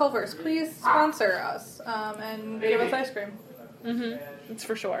 Culver's, please sponsor us and give us ice cream. Mm-hmm. That's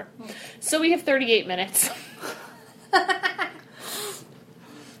for sure. So we have 38 minutes.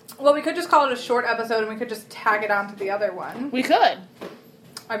 Well, we could just call it a short episode and we could just tag it on to the other one. We could.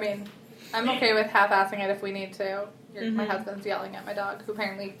 I mean, I'm okay with half-assing it if we need to. My husband's yelling at my dog, who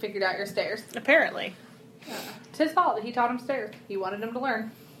apparently figured out your stairs. Apparently. It's his fault. He taught him stairs. He wanted him to learn.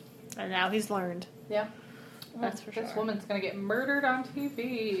 And now he's learned. Yeah. That's for sure. This woman's going to get murdered on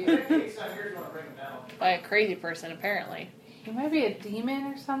TV. By a crazy person, apparently. He might be a demon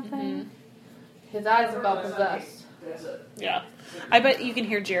or something. His eyes are about possessed. Yeah. I bet you can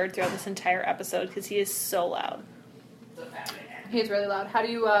hear Jared throughout this entire episode because he is so loud. He's really loud. How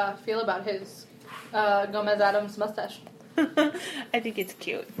do you feel about his Gomez Adams mustache? I think it's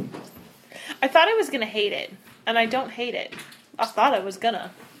cute. I thought I was going to hate it, and I don't hate it. I thought I was going to.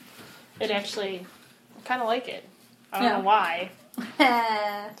 It actually, I kind of like it. I don't know why.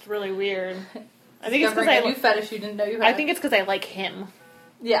 It's really weird. I think it's because a new fetish you didn't know you had. I think it's because I like him.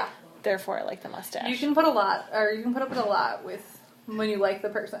 Yeah. Therefore, I like the mustache. You can put up with a lot with when you like the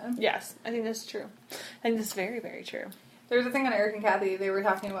person. Yes, I think that's true. I think that's very, very true. There was a thing on Eric and Kathy. They were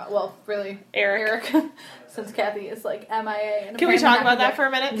talking about, well, really, Eric. since Kathy is like MIA. And Can we talk about that for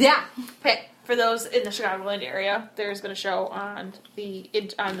a minute? Yeah. Okay. For those in the Chicagoland area, there's been a show on the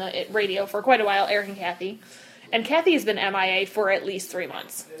radio for quite a while, Eric and Kathy. And Kathy has been MIA for at least 3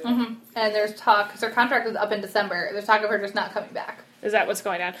 months. Mm-hmm. And there's talk, because her contract was up in December, there's talk of her just not coming back. Is that what's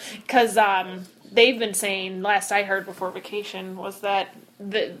going on? Because they've been saying, last I heard before vacation, was that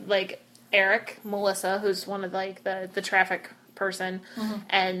Eric, Melissa, who's one of the traffic person,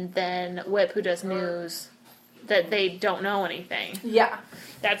 and then Whip, who does news, that they don't know anything. Yeah.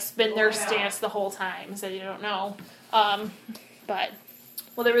 That's been their stance the whole time, so they don't know. But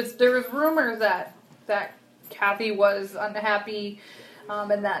well, there was rumors that Kathy was unhappy,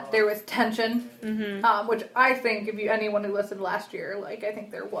 and that there was tension, which I think anyone who listened last year, I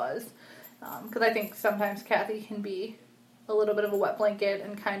think there was, because I think sometimes Kathy can be a little bit of a wet blanket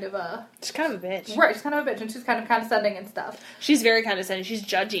and kind of a... She's kind of a bitch. Right, she's kind of a bitch, and she's kind of condescending and stuff. She's very condescending. She's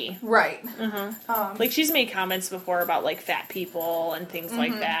judgy. Right. She's made comments before about, fat people and things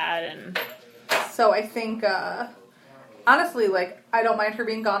like that, and... So I think, honestly, I don't mind her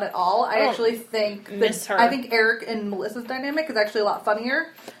being gone at all. I actually think... Miss her. I think Eric and Melissa's dynamic is actually a lot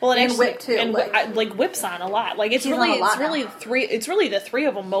funnier. Well, and Whip, too. And Whip's on a lot. It's really the three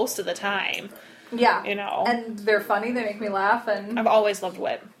of them most of the time. Yeah. You know. And they're funny. They make me laugh. And I've always loved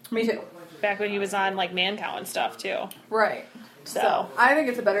Whip. Me too. Back when he was on, Man Cow and stuff, too. Right. So I think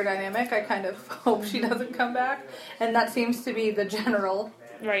it's a better dynamic. I kind of hope she doesn't come back. And that seems to be the general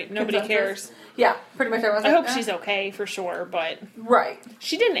Right, nobody consensus. cares. Yeah, pretty much everyone's I like, hope she's okay for sure, but right.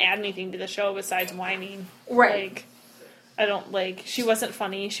 she didn't add anything to the show besides whining. Right. Like, I don't like. She wasn't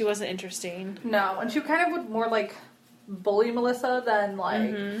funny. She wasn't interesting. No, and she kind of would more like bully Melissa than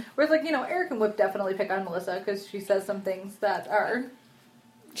like. Whereas like Eric and Whip definitely pick on Melissa because she says some things that are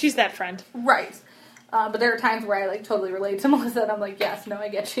She's that friend. right. But there are times where I like totally relate to Melissa, and I'm like, yes, no, I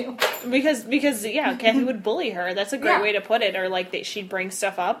get you. Because yeah, Kathy would bully her. That's a great Yeah. way to put it. Or like that she'd bring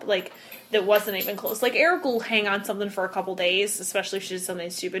stuff up like that wasn't even close. Like Eric will hang on something for a couple days, especially if she did something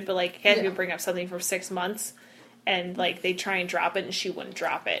stupid. But like Kathy would bring up something for 6 months, and like they'd try and drop it, and she wouldn't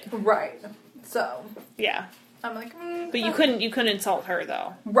drop it. Right. So Yeah. I'm like, But you couldn't insult her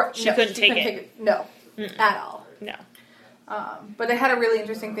though. Right. She couldn't take it. No, at all. No. But it had a really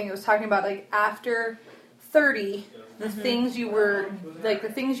interesting thing. It was talking about like after 30, the things you were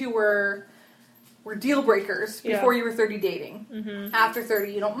were deal breakers before you were 30 dating. After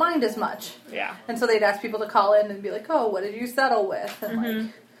 30, you don't mind as much. Yeah. And so they'd ask people to call in and be like, "Oh, what did you settle with?" And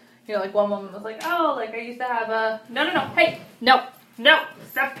like, like one woman was like, "Oh, like I used to have a no, hey, no,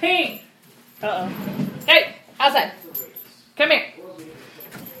 stop peeing. Hey, outside, come here,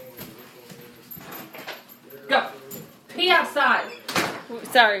 go, pee outside."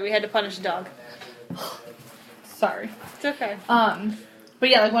 Sorry, we had to punish a dog. Sorry. It's okay. But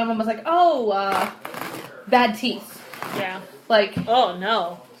yeah, like one of them was like, "Oh, bad teeth." Yeah. Like, Oh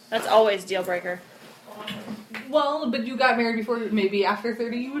no, that's always deal breaker. well, but you got married before, maybe after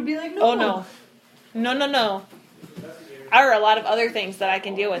 30, you would be like, "No." Oh no. No. There are a lot of other things that I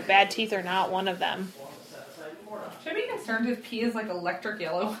can deal with. Bad teeth are not one of them. Should I be concerned if pee is like electric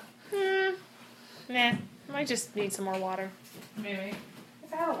yellow? Nah. Might just need some more water. Maybe.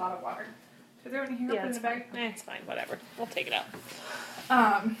 I had a lot of water. Is there any here? Yeah, Put it it's in the bag. fine. It's fine. Whatever. We'll take it out.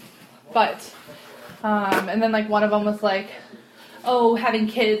 And then like one of them was like, "Oh, having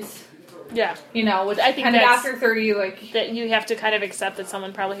kids." Yeah. Which I think kind of that's- after 30, like, That you have to kind of accept that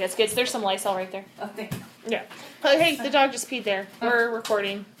someone probably has kids. There's some Lysol right there. a thing. Yeah. Hey, the dog just peed there. We're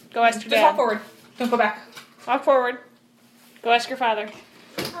recording. Go ask your Just walk dad. forward. Don't go back. Walk forward. Go ask your father.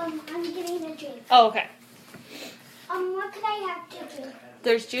 I'm getting a drink. Oh, okay. What could I have to drink?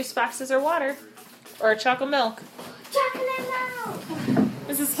 There's juice boxes or water. Or chocolate milk. Chocolate milk.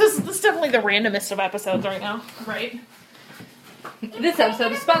 This is definitely the randomest of episodes right now. Right. This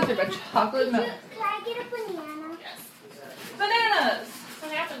episode is sponsored by chocolate milk. Could I get a banana? Bananas!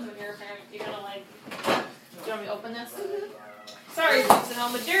 What happens when you're a parent? You're gonna like... Do you want me to open this? Sorry, folks at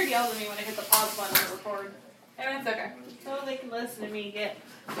home, but Jared yells at me when I hit the pause button to record. And it's okay. So they can listen to me get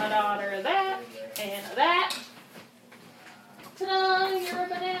a daughter of that and of that. Ta-da! You're a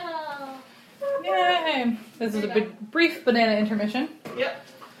banana! Yay! This is a brief banana intermission. Yep.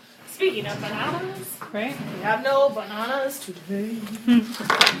 Speaking of bananas, Right? we have no bananas today.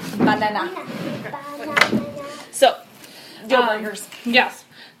 Banana. Banana. So, deal breakers. Yes.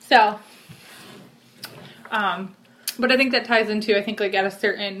 So, but I think that ties into, I think, like, at a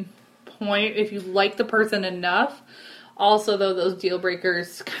certain point, if you like the person enough, also, though, those deal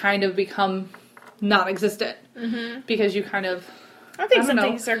breakers kind of become non-existent. Because you kind of... I think I some don't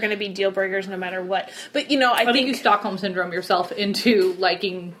know. things are going to be deal breakers no matter what. But, I think you Stockholm Syndrome yourself into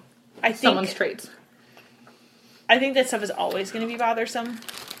liking someone's traits. I think that stuff is always going to be bothersome.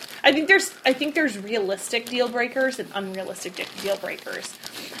 I think there's realistic deal breakers and unrealistic deal breakers.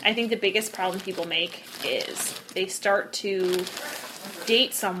 I think the biggest problem people make is they start to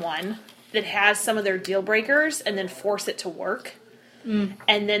date someone that has some of their deal breakers and then force it to work. And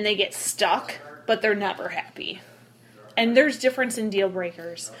then they get stuck, but they're never happy. And there's difference in deal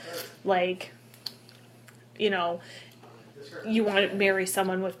breakers. Like, you want to marry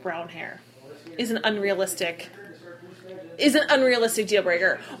someone with brown hair is an unrealistic deal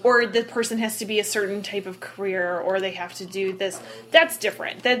breaker. Or the person has to be a certain type of career, or they have to do this. That's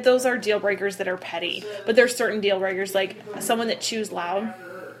different. Those are deal breakers that are petty. But there's certain deal breakers, like someone that chews loud.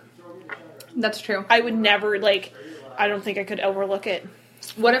 That's true. I would never, I don't think I could overlook it.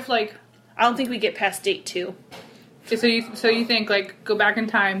 What if, like... I don't think we get past date 2. So you think, like, go back in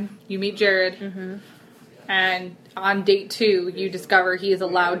time, you meet Jared, and on date 2, you discover he is a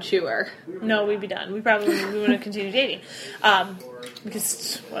loud chewer. No, we'd be done. We wouldn't continue dating. Because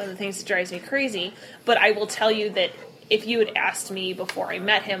it's one of the things that drives me crazy. But I will tell you that if you had asked me before I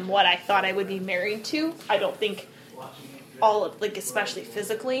met him what I thought I would be married to, I don't think especially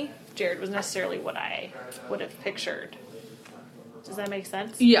physically, Jared was necessarily what I would have pictured. Does that make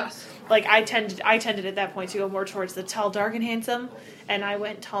sense? Yes. Like, I tended at that point to go more towards the tall, dark, and handsome, and I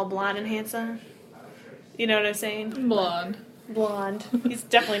went tall, blonde, and handsome. You know what I'm saying? Blonde. Blonde. He's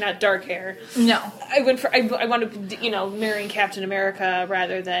definitely not dark hair. No. I wanted, marrying Captain America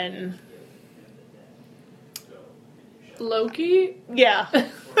rather than... Loki? Yeah.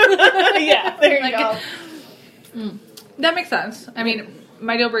 Yeah, there you go. That makes sense. I mean,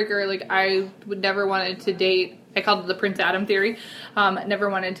 my deal breaker, like, I would never wanted to date, I called it the Prince Adam theory, never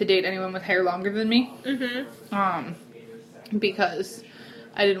wanted to date anyone with hair longer than me. Because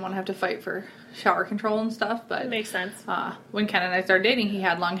I didn't want to have to fight for shower control and stuff, but... That makes sense. When Ken and I started dating, he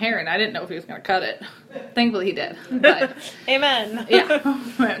had long hair, and I didn't know if he was going to cut it. Thankfully, he did. But, Amen. yeah,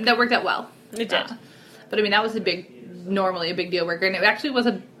 that worked out well. It did. But, I mean, that was normally a big deal breaker, and it actually was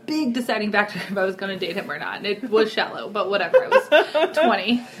a big deciding factor if I was going to date him or not. And it was shallow, but whatever. I was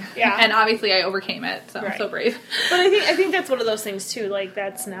 20. Yeah. And obviously I overcame it, so I'm so brave. But I think that's one of those things, too. Like,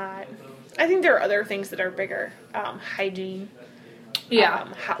 that's not... I think there are other things that are bigger. Hygiene. Yeah.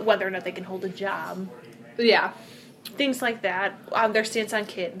 Whether or not they can hold a job. Yeah. Things like that. Their stance on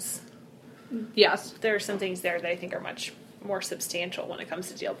kids. Yes. There are some things there that I think are much more substantial when it comes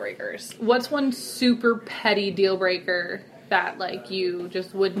to deal breakers. What's one super petty deal breaker that, like, you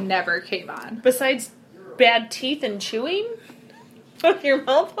just would never cave on? Besides bad teeth and chewing? With your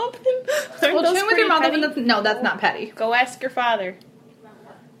mouth open? Well, chewing with your mouth open, that's not petty. Go ask your father.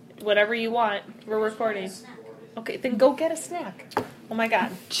 Whatever you want. We're recording. Okay, then go get a snack. Oh my god.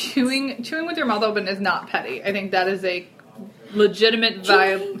 Chewing with your mouth open is not petty. I think that is a legitimate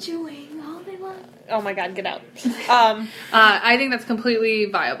vibe. Chewing all they want. Oh my god, get out. I think that's completely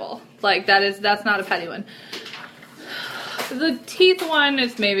viable. Like, that's not a petty one. The teeth one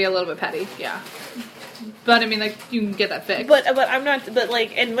is maybe a little bit petty, yeah. But, I mean, like, you can get that fixed. But I'm not, but,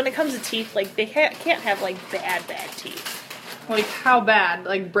 like, and when it comes to teeth, like, they can't have, like, bad teeth. Like, how bad?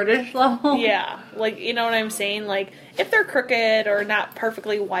 Like, British level? Yeah. Like, you know what I'm saying? Like, if they're crooked or not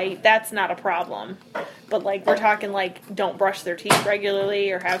perfectly white, that's not a problem. But, like, we're talking, like, don't brush their teeth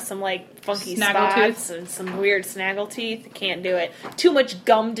regularly or have some, like, funky spots and some weird snaggle teeth. Can't do it. Too much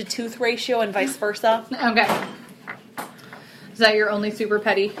gum to tooth ratio and vice versa. Okay. Is that your only super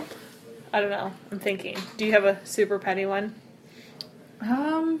petty? I don't know. I'm thinking. Do you have a super petty one?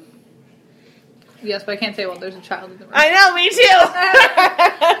 Yes, but I can't say, well, there's a child in the room. I know, me too!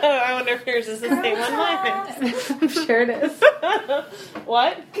 I wonder if yours is the same one mine. I'm sure it is.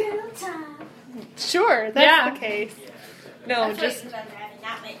 What? Girl time. Sure, that's the case. No, just...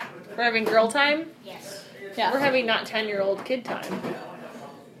 We're having girl time? Yes. Yeah. We're having not 10-year-old kid time.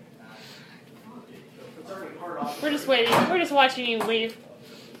 We're just waiting. We're just watching you leave.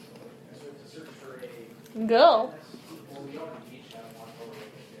 Go.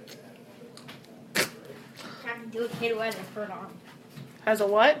 Trying to do a kid who has a hurt arm. Has a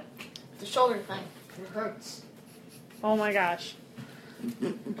what? The shoulder thing. It hurts. Oh my gosh. I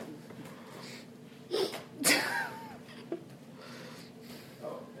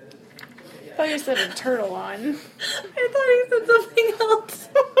thought you said a turtle on. I thought he said something else.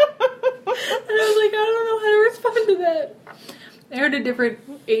 And I was like, I don't know how to respond to that. I heard a different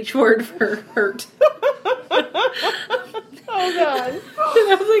H word for hurt. Oh god. And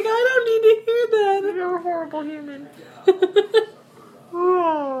I was like, I don't need to hear that. You're a horrible human. That's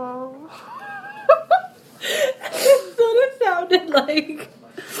what it sounded like.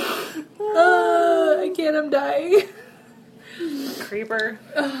 I can't, I'm dying. Creeper.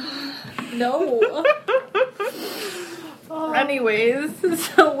 No. Anyways,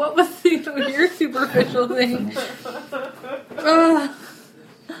 so what was your superficial thing?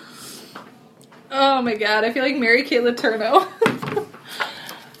 Oh my god, I feel like Mary Kay Letourneau.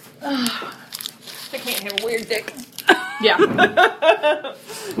 I can't have a weird dick. Yeah.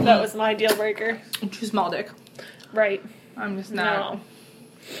 That was my deal breaker. Too small dick. Right. I'm just not. No.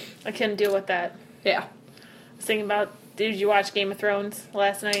 I couldn't deal with that. Yeah. I was thinking about, did you watch Game of Thrones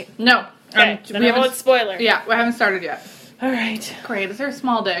last night? No. Okay, then I won't spoiler. Yeah, we haven't started yet. Alright. Great, is there a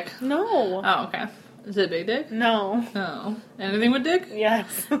small dick? No. Oh, okay. Is it a big dick? No. Oh. Anything with dick?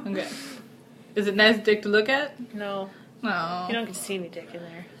 Yes. Okay. Is it nice dick to look at? No. No. You don't get to see any dick in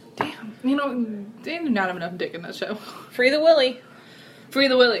there. Damn. You know, they do not have enough dick in that show. Free the Willy. Free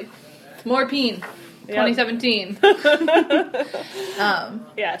the Willy. More peen. 2017.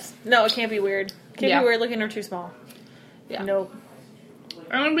 Yes. No, it can't be weird. Can't be weird looking or too small. Yeah. Nope.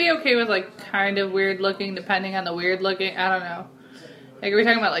 I'm gonna be okay with, like, kind of weird looking, depending on the weird looking. I don't know. Like, are we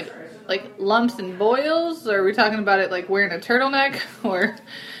talking about, like lumps and boils? Or are we talking about it, like, wearing a turtleneck? Or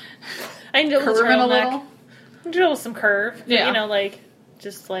I can deal with curving a turtleneck. little? I can deal with some curve. But, Yeah. you know, like,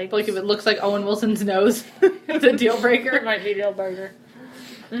 just like... Like, if it looks like Owen Wilson's nose, it's a deal breaker. It might be a deal breaker.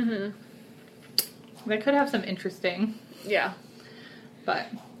 Mm-hmm. They could have some interesting. Yeah. But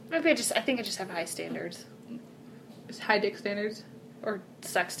Maybe I think I just have high standards. high dick standards. Or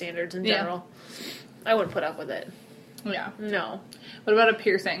sex standards in Yeah. general. I wouldn't put up with it. Yeah. No. What about a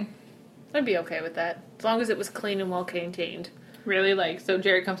piercing? I'd be okay with that. As long as it was clean and well contained. Really? Like, so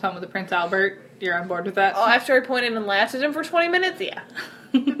Jerry comes home with a Prince Albert, you're on board with that? Oh, after I pointed and laughed at him for 20 minutes? Yeah.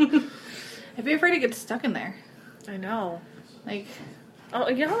 I'd be afraid to get stuck in there. I know. Like, Oh,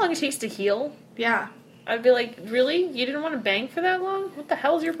 you know how long it takes to heal? yeah. I'd be like, really? You didn't want to bang for that long? What the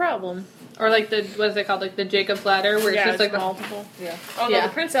hell's your problem? Or like the, what is it called? Like the Jacob's Ladder, where it's just like multiple. Yeah. Oh, no, Yeah.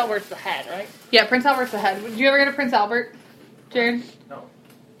 the Prince Albert's the head, right? Yeah, Prince Albert's the head. Did you ever get a Prince Albert, Jared? No.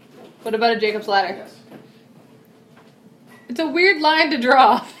 What about a Jacob's Ladder? Yes. It's a weird line to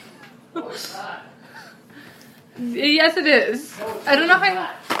draw. No, it's not. Yes, it is. I don't know how.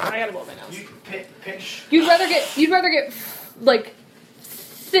 I gotta blow my nose. You pinch. You'd rather get like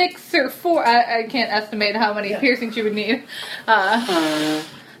 6 or 4. I can't estimate how many piercings you would need.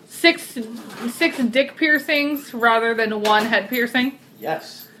 6 dick piercings rather than 1 head piercing.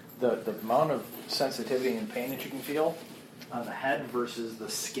 Yes. The amount of sensitivity and pain that you can feel on the head versus the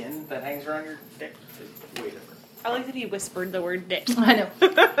skin that hangs around your dick is way different. I like that he whispered the word dick. I know.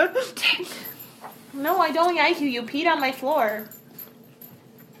 No, I don't like you. You peed on my floor.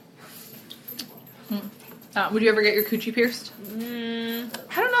 Would you ever get your coochie pierced? I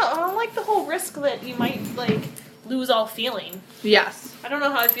don't know. I don't like the whole risk that you might, like, lose all feeling. Yes. I don't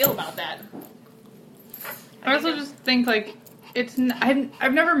know how I feel about that. I also just think like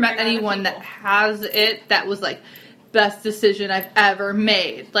I've never met You're not anyone that people. has it that was like best decision I've ever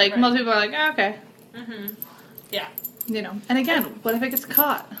made. Like Right. most people are like, oh, okay, Mm-hmm. Yeah. you know. And again, what if it gets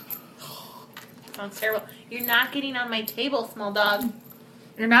caught? Sounds terrible. You're not getting on my table, small dog.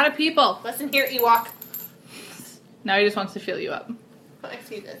 You're not a people. Listen here, Ewok. Now he just wants to feel you up. I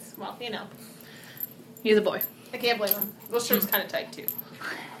see this. Well, you know. He's a boy. I can't blame him. Those shirt's kind of tight, too.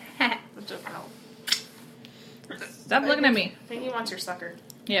 But just no. Stop looking at me. I think he wants your sucker.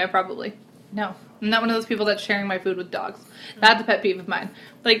 Yeah, probably. No, I'm not one of those people that's sharing my food with dogs. That's a pet peeve of mine.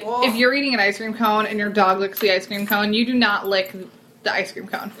 Like, Whoa. if you're eating an ice cream cone and your dog licks the ice cream cone, you do not lick the ice cream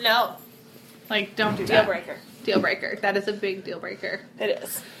cone. No. Like, don't do Deal that. breaker. Deal breaker. That is a big deal breaker. It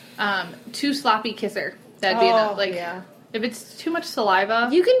is. Too sloppy kisser. That'd be enough. Like, yeah. if it's too much saliva.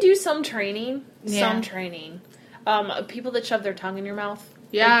 You can do some training. Yeah. Some training. People that shove their tongue in your mouth.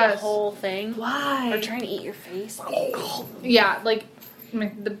 Yes. Like the whole thing. Why? Or trying to eat your face. Yeah, like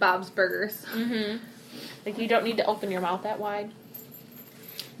the Bob's Burgers. Mm-hmm. Like, you don't need to open your mouth that wide.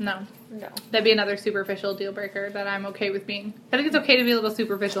 No. No. That'd be another superficial deal breaker that I'm okay with being. I think it's okay to be a little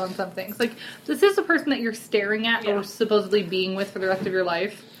superficial on some things. Like, this is the person that you're staring at Yeah. or supposedly being with for the rest of your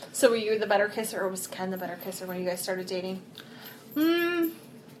life. So were you the better kisser, or was Ken the better kisser when you guys started dating?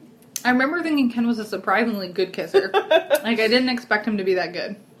 I remember thinking Ken was a surprisingly good kisser. Like, I didn't expect him to be that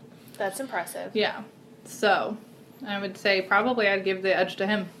good. That's impressive. Yeah. So, I would say probably I'd give the edge to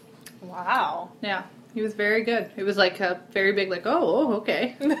him. Wow. Yeah. He was very good. It was like a very big, like, oh,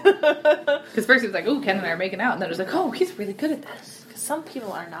 okay. Because first he was like, oh, Ken and I are making out. And then it was like, oh, he's really good at this. Because some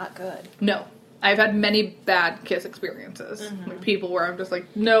people are not good. No. I've had many bad kiss experiences. Like people where I'm just like,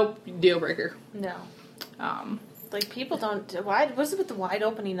 nope, deal breaker. No. Um, Like, people don't... Why? What's it with the wide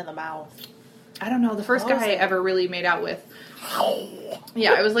opening of the mouth? I don't know. The first What was guy I it? ever really made out with.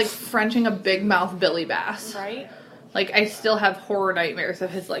 Yeah, I was like Frenching a big mouth Billy Bass. Right? Like, I still have horror nightmares of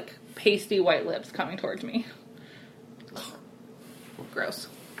his, like, pasty white lips coming towards me. Gross.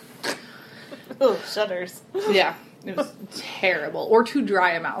 Oh, shudders. Yeah, it was terrible. Or too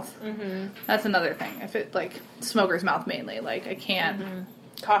dry a mouth. Mm-hmm. That's another thing. If it, like, smoker's mouth mainly. Like, I can't.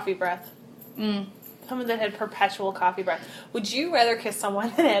 Coffee breath. Someone that had perpetual coffee breath. Would you rather kiss someone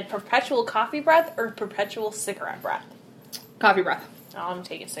that had perpetual coffee breath or perpetual cigarette breath? Coffee breath. Oh, I'm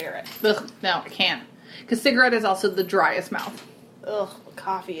taking cigarette. Ugh, no, I can't. Because cigarette is also the driest mouth. Ugh,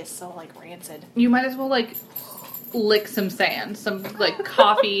 coffee is so, like, rancid. You might as well, like, lick some sand. Some, like,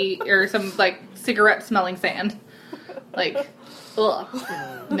 coffee or some, like, cigarette-smelling sand. Like, ugh.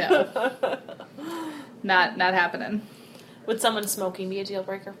 No. Not happening. Would someone smoking be a deal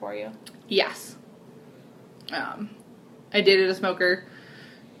breaker for you? Yes. I dated a smoker.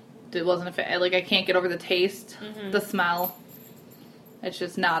 It wasn't a fit. Like, I can't get over the taste, the smell. It's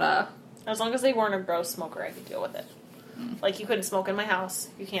just not a... As long as they weren't a gross smoker, I could deal with it. Like, you couldn't smoke in my house.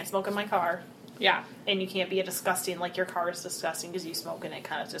 You can't smoke in my car. Yeah. And you can't be a disgusting, like, your car is disgusting because you smoke in it,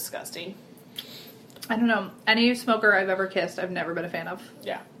 kind of disgusting. I don't know. Any smoker I've ever kissed, I've never been a fan of.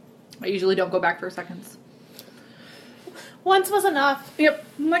 Yeah. I usually don't go back for seconds. Once was enough. Yep.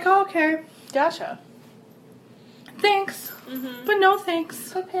 I'm like, oh, okay. Gotcha. Thanks. But no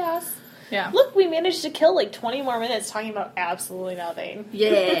thanks. Good pass. Yeah. Look, we managed to kill, like, 20 more minutes talking about absolutely nothing.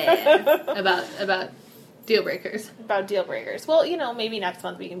 Yeah. about Deal breakers. About deal breakers. Well, maybe next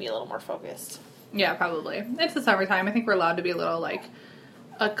month we can be a little more focused. Yeah, probably. It's the summertime. I think we're allowed to be a little, like,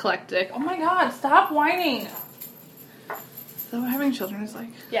 eclectic. Oh my god, stop whining! So what having children is like?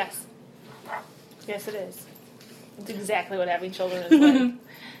 Yes. Yes, it is. It's exactly what having children is like.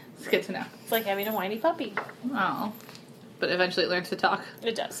 It's good to know. It's like having a whiny puppy. Oh. But eventually it learns to talk.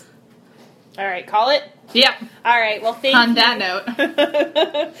 It does. All right, call it? Yep. All right, well, thank you. On that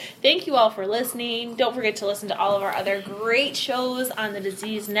note. Thank you all for listening. Don't forget to listen to all of our other great shows on the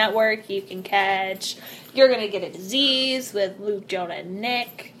Disease Network. You can catch You're Gonna Get a Disease with Luke, Jonah, and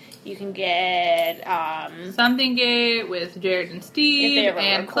Nick. You can get Something Gay with Jared and If Steve They Ever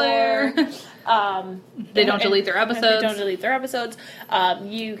and Record. Claire. They don't delete their episodes. They don't delete their episodes.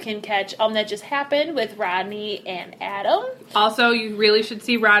 You can catch That Just Happened with Rodney and Adam. Also, you really should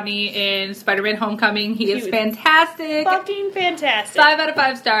see Rodney in Spider-Man Homecoming. He is fantastic. Fucking fantastic. 5 out of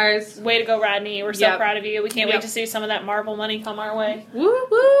 5 stars. Way to go, Rodney. We're so proud of you. We can't wait to see some of that Marvel money come our way. Woo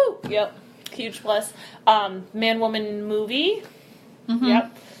woo. Yep. Huge plus. Man-Woman movie. Mm-hmm.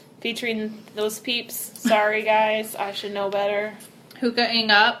 Yep. Featuring those peeps. Sorry, guys. I should know better. Hookahing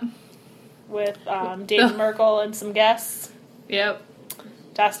up. With David Merkel and some guests. Yep.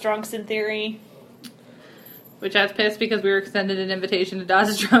 Das Drunks in Theory. Which I was pissed because we were extended an invitation to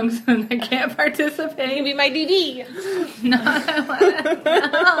Das Drunks and I can't You can participate. be my DD. No, I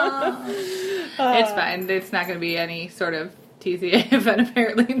wanna. It's fine. It's not going to be any sort of TCA event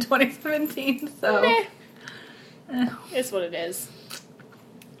apparently in 2017. So It's what it is.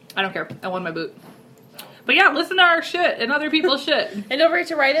 I don't care. I won my boot. But yeah, listen to our shit and other people's shit. And don't forget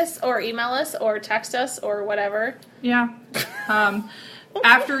to write us or email us or text us or whatever. Yeah.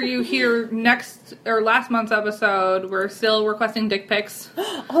 After you hear last month's episode, we're still requesting dick pics.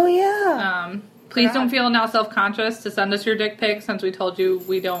 Oh, yeah. Please don't feel now self-conscious to send us your dick pics since we told you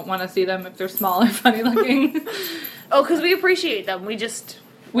we don't want to see them if they're small or funny looking. Oh, because we appreciate them. We just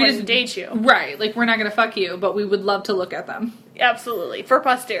date you. Right. Like, we're not going to fuck you, but we would love to look at them. Absolutely. For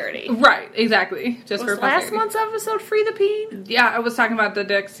posterity. Right. Exactly. Just Was for posterity. last month's episode Free the Peen? Yeah, I was talking about the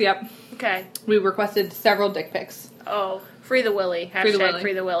dicks. Yep. Okay. We requested several dick pics. Oh, Free the Willy. Free the Hashtag Willy.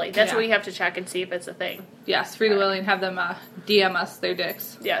 Free the Willy. That's Yeah. what we have to check and see if it's a thing. Yes, free the willy and have them DM us their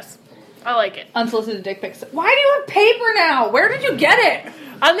dicks. Yes. I like it. Unsolicited dick pics. Why do you have paper now? Where did you get it?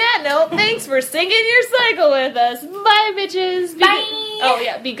 On that note, thanks for singing your cycle with us. Bye, bitches. Bye. Oh,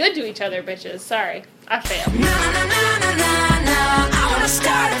 yeah. Be good to each other, bitches. Sorry. I failed. I wanna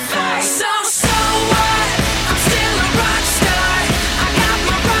start a fight.